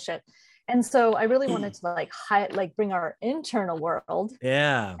 Superficial bullshit. And so I really wanted to like bring our internal world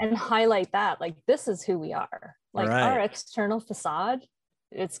and highlight that, like, this is who we are. Like our external facade,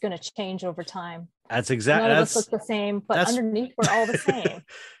 it's going to change over time. That's exactly. None of us look the same, but underneath we're all the same.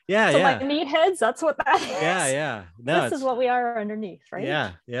 Like meatheads, that's what that is. No, this is what we are underneath, right?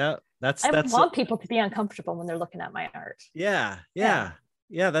 I want people to be uncomfortable when they're looking at my art. That's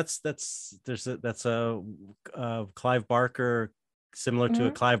a Clive Barker, similar to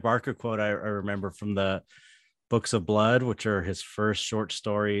a Clive Barker quote I remember from the Books of Blood, which are his first short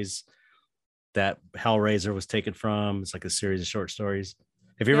stories that Hellraiser was taken from. It's like a series of short stories.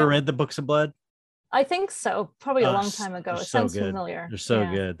 Have you ever read the Books of Blood? I think so. Probably a long time ago. It sounds familiar. They're so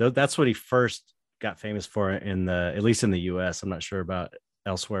good. That's what he first got famous for at least in the US. I'm not sure about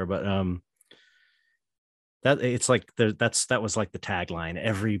elsewhere, but that it's like that was like the tagline.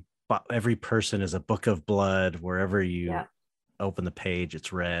 Every person is a book of blood. Wherever you open the page,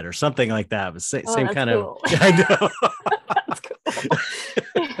 it's red or something like that. But same kind cool. of. I know. That's cool.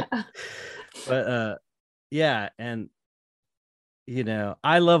 But and you know,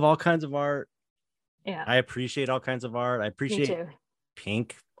 I love all kinds of art. I appreciate all kinds of art. I appreciate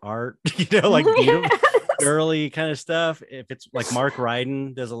pink art, you know, like beautiful, girly kind of stuff. If it's like Mark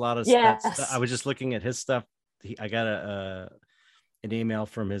Ryden does a lot of stuff. I was just looking at his stuff. I got an email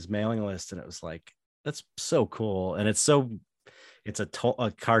from his mailing list, and it was like, that's so cool. And it's a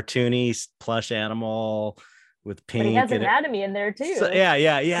cartoony plush animal with pink. But he has anatomy in there too. So,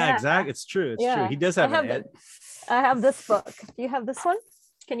 exactly. It's true. True. He does have I have this book. Do you have this one?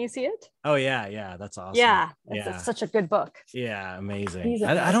 Can you see it? Oh yeah, that's awesome. It's such a good book. Amazing.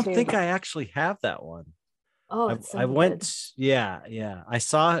 I don't think I actually have that one. I went. I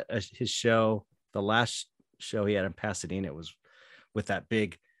saw his show. The last show he had in Pasadena, it was with that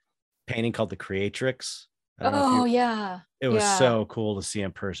big painting called The Creatrix. It was so cool to see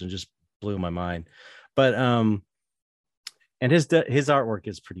in person. Just blew my mind. But and his artwork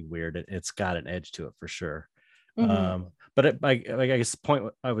is pretty weird. It's got an edge to it for sure. But I guess the point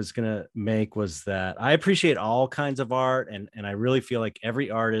I was gonna make was that I appreciate all kinds of art, and I really feel like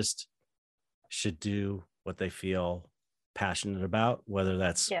every artist should do what they feel passionate about, whether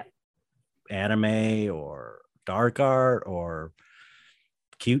that's anime or dark art or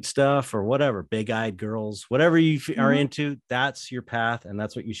cute stuff or whatever, big-eyed girls, whatever you are into, that's your path and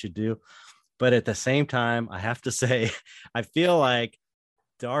that's what you should do. But at the same time, I have to say, I feel like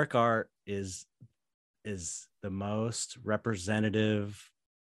dark art is the most representative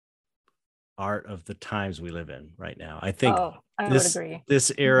art of the times we live in right now. I think I would agree.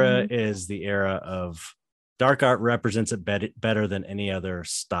 This era is the era of dark art, represents it better than any other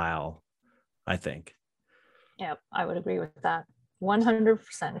style, I think. Yeah, I would agree with that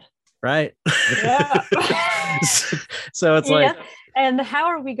 100%. Right. So it's like, and how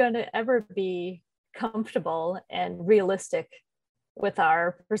are we going to ever be comfortable and realistic with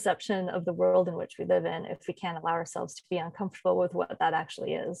our perception of the world in which we live in if we can't allow ourselves to be uncomfortable with what that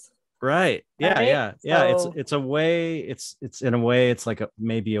actually is? Right. It's a way, it's in a way, it's like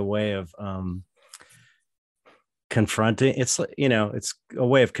maybe a way of confronting, it's, you know, it's a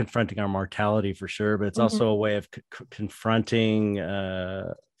way of confronting our mortality for sure, but it's also a way of confronting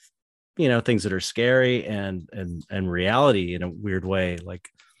you know, things that are scary and reality in a weird way. Like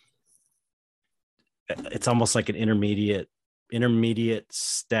it's almost like an intermediate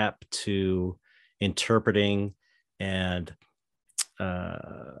step to interpreting and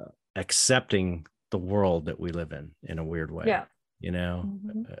accepting the world that we live in a weird way. You know,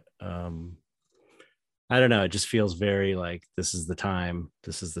 I don't know, it just feels very like this is the time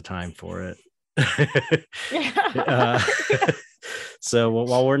for it. So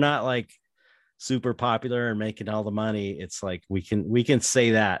while we're not like super popular and making all the money, it's like we can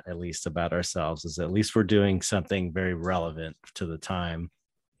say that at least about ourselves, is at least we're doing something very relevant to the time.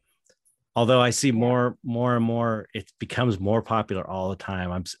 Although I see Yeah. more and more, it becomes more popular all the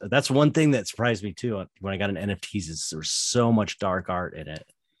time. That's one thing that surprised me too when I got an NFTs is there's so much dark art in it.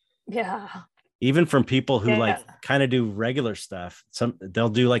 Yeah. Even from people who like Yeah. kind of do regular stuff. They'll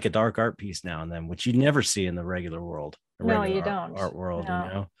do like a dark art piece now and then, which you never see in the regular world, the No, regular you don't. art world, you No.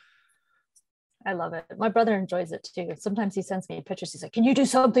 know? I love it. My brother enjoys it too. Sometimes he sends me pictures. He's like, "Can you do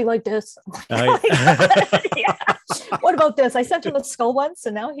something like this?" I'm like, Oh, "Oh my God." yeah. Yeah. What about this? I sent him a skull once,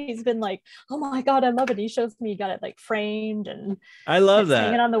 and now he's been like, "Oh my God, I love it." He shows me he got it like framed and I love it's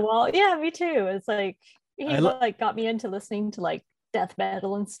hanging that. on the wall. Yeah, me too. It's like I he love like got me into listening to like death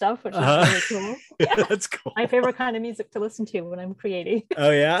metal and stuff, which is uh, really cool. Yeah, that's cool. my favorite kind of music to listen to when I'm creating.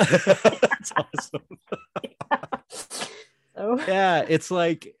 Oh yeah. That's awesome. So Yeah, it's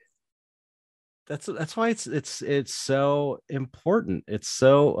like that's why it's so important. It's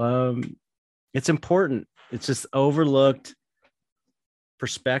important. It's just overlooked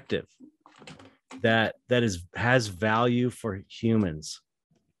perspective that is has value for humans.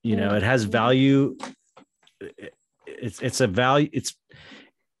 You know, it has value. It's a value.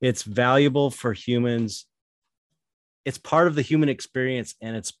 It's valuable for humans. It's part of the human experience,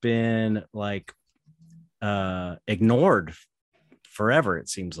 and it's been like ignored forever. It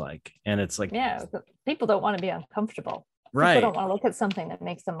seems like, and it's like yeah, people don't want to be uncomfortable. People right, don't want to look at something that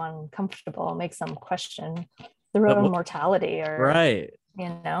makes them uncomfortable, makes them question their but own mortality or, right, you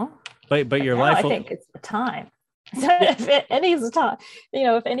know, but but your now I life will. think it's the time. So Yeah, if any is the time, you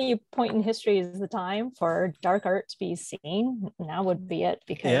know, if any point in history is the time for dark art to be seen, now would be it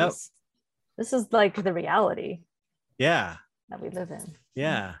yeah, because this is like the reality yeah, that we live in. So.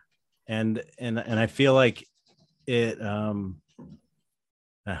 yeah, and I feel like it.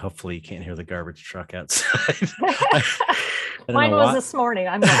 Hopefully, you can't hear the garbage truck outside. I don't Mine know was why. this morning.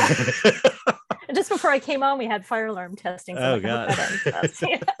 I'm glad. Just before I came on, we had fire alarm testing. So I'm Oh like, I hope God. that ends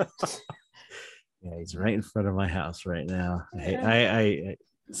fast. Yeah. Yeah, he's right in front of my house right now. Yeah. It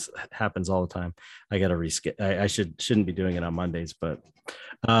happens all the time. I got to reschedule. I shouldn't be doing it on Mondays, but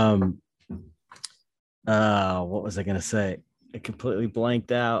um, what was I gonna say? I completely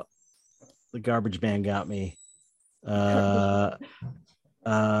blanked out. The garbage man got me. Uh,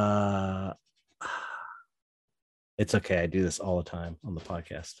 uh, it's okay. I do this all the time on the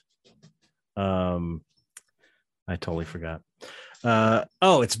podcast. Um, I totally forgot.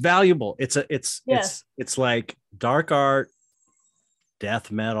 Oh, it's valuable. Yes. It's like dark art,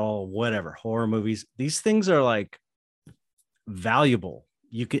 death metal, whatever, horror movies. These things are like valuable.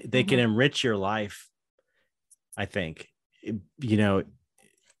 They can Mm-hmm. enrich your life, I think. You know,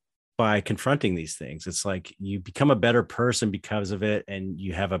 by confronting these things. It's like you become a better person because of it, and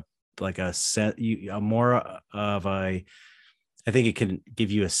you have a like a set you a more of a I think it can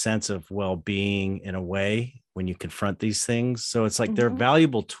give you a sense of well-being in a way when you confront these things. So it's like they're Mm-hmm.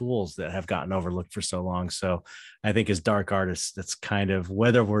 valuable tools that have gotten overlooked for so long. So I think as dark artists, that's kind of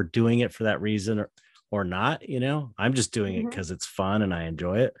whether we're doing it for that reason or not, you know, I'm just doing it Mm-hmm. because it's fun and I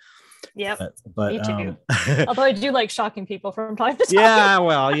enjoy it. Yep. But Me too. Although I do like shocking people from time to time. yeah,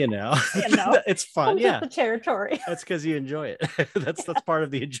 well, you know, You know, it's fun. comes with Yeah. the territory. That's because you enjoy it. That's part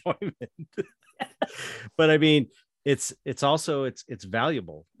of the enjoyment. But I mean, it's also it's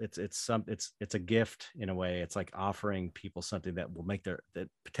valuable. It's a gift in a way. It's like offering people something that will make that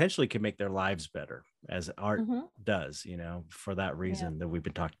potentially can make their lives better, as art Mm-hmm. does. You know, for that Yeah. reason that we've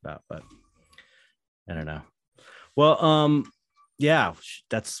been talking about. But I don't know. Well, yeah,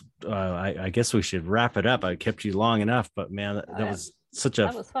 that's. I guess we should wrap it up. I kept you long enough, but man, that was such a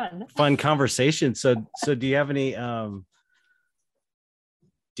That was fun. fun conversation. So do you have any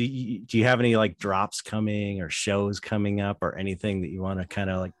do you have any like drops coming or shows coming up or anything that you want to kind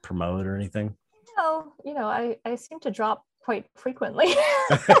of like promote or anything? Oh, you know, I seem to drop quite frequently.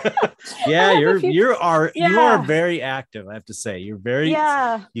 Yeah, you are Yeah. very active. I have to say,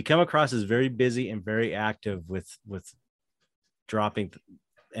 Yeah. you come across as very busy and very active with dropping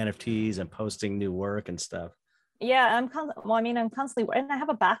NFTs and posting new work and stuff. Yeah, well, I mean, I'm constantly, and I have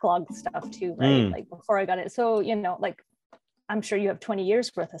a backlog of stuff too, right? Mm, Like before I got it. So, you know, like I'm sure you have 20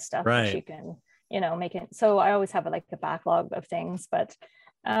 years worth of stuff that right. you can, you know, make it. So I always have like a backlog of things, but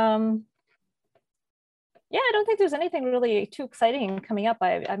um, yeah, I don't think there's anything really too exciting coming up.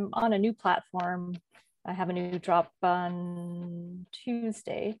 I'm on a new platform. I have a new drop on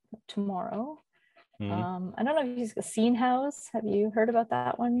Tuesday, tomorrow. Mm, I don't know if you've seen House. Have you heard about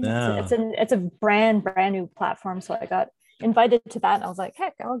that one? no. It's a brand new platform. So I got invited to that, and I was like,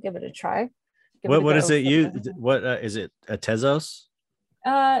 heck, I'll give it a try. Give it a What is go. it? What is it? A Tezos?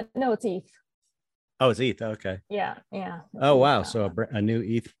 No, it's ETH. Oh, it's ETH. Okay. Yeah, yeah. Oh ETH, wow. So a new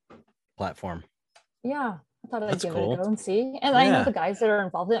ETH platform. yeah. I thought I'd That's give cool. it a go and see. And I know Yeah, the guys that are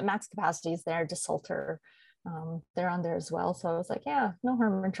involved in it. Max Capacities there, DeSalter, they're on there as well. So I was like, yeah, no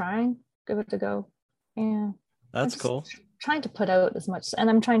harm in trying. Give it a go. Yeah. I'm that's just cool. trying to put out as much, and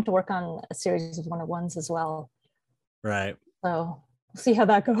I'm trying to work on a series of one-on-ones as well. Right. So we'll see how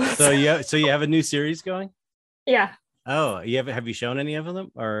that goes. So you have a new series going? Yeah. Oh, have you shown any of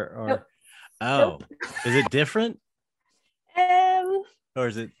them or Nope. oh, Nope. is it different Um, or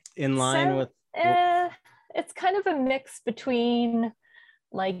is it in line some, with it's kind of a mix between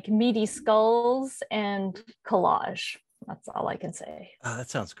like meaty skulls and collage. That's all I can say. Oh, that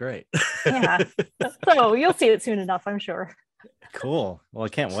sounds great. Yeah. So you'll see it soon enough, I'm sure. Cool. Well, I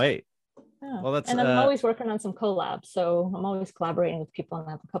can't wait. Yeah. Well, that's And I'm always working on some collabs. So I'm always collaborating with people and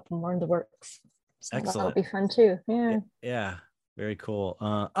I have a couple more in the works. So that'll excellent. be fun too. Yeah. Yeah, very cool.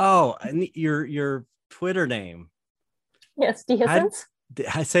 Oh, I need your Twitter name. Yes, dehiscence.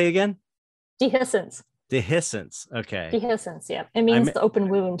 I say again? Dehiscence. Dehiscence. Okay. Dehiscence, yeah. It means the open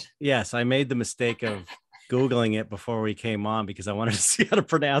wound. Yes, I made the mistake of Googling it before we came on because I wanted to see how to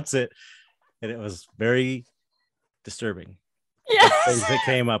pronounce it. And it was very disturbing. Yes. The things that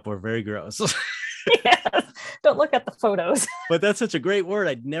came up were very gross. Yes. Don't look at the photos. But that's such a great word.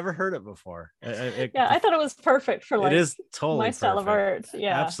 I'd never heard it before. Yeah, I thought it was perfect for like it is totally my style of art.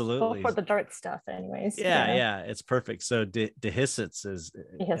 Yeah, absolutely. for the dark stuff, anyways. Yeah, it's perfect. So dehiscence is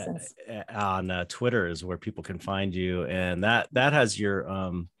Dehiscence. on Twitter is where people can find you, and that has your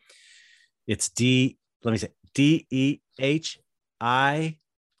it's D. Let me say DEHI.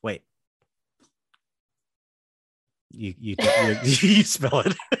 Wait, you you spell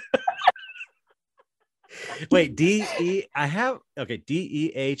it. Wait, I have okay.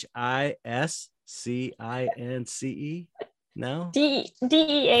 DEHISCINCE. No,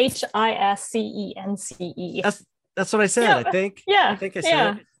 DEHISCENCE. That's what I said. Yeah. I think. Yeah. I think I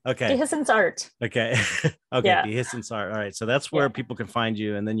said it. Okay. Dehiscence art. Okay. Okay. Yeah. Dehiscence art. All right. So that's where people can find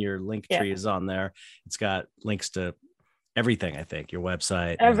you, and then your link tree is on there. It's got links to everything. I think your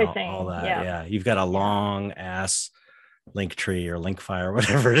website, everything, all that. Yeah. You've got a long ass link tree or link fire,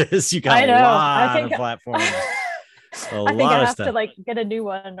 whatever it is. You got a lot of platforms. I think I have to like get a new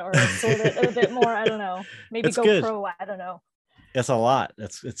one or sort it a bit more. I don't know. Maybe it's go good. pro. I don't know. It's a lot.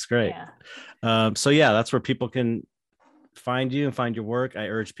 It's great. Yeah. So yeah, that's where people can find you and find your work. I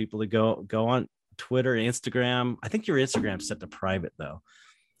urge people to go on Twitter, Instagram. I think your Instagram's set to private though.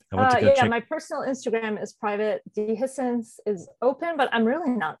 My personal Instagram is private. Dehiscence is open, but I'm really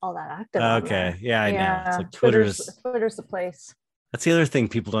not all that active. Okay. Yeah, I know. It's like Twitter's the place. That's the other thing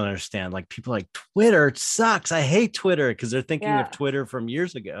people don't understand. Like people like Twitter sucks. I hate Twitter because they're thinking of Twitter from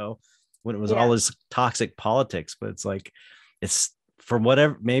years ago when it was all this toxic politics. But it's like, it's for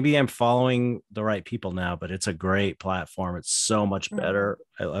whatever, maybe I'm following the right people now, but it's a great platform. It's so much better.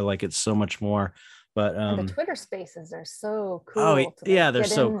 I like it so much more. But and the Twitter spaces are so cool. Oh yeah, they're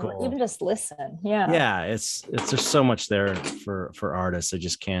so cool. Even just listen. Yeah. Yeah, it's there's so much there for artists. I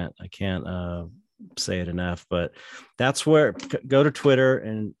can't say it enough. But that's where go to Twitter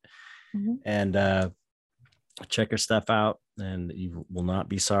and check your stuff out, and you will not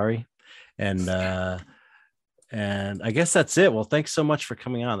be sorry. And I guess that's it. Well, thanks so much for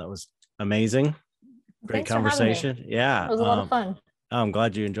coming on. That was amazing. Great conversation. Yeah, it was a lot of fun. I'm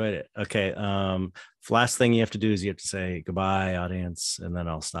glad you enjoyed it. Okay. Last thing you have to do is you have to say goodbye, audience, and then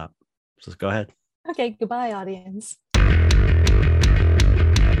I'll stop. So go ahead. Okay. Goodbye, audience.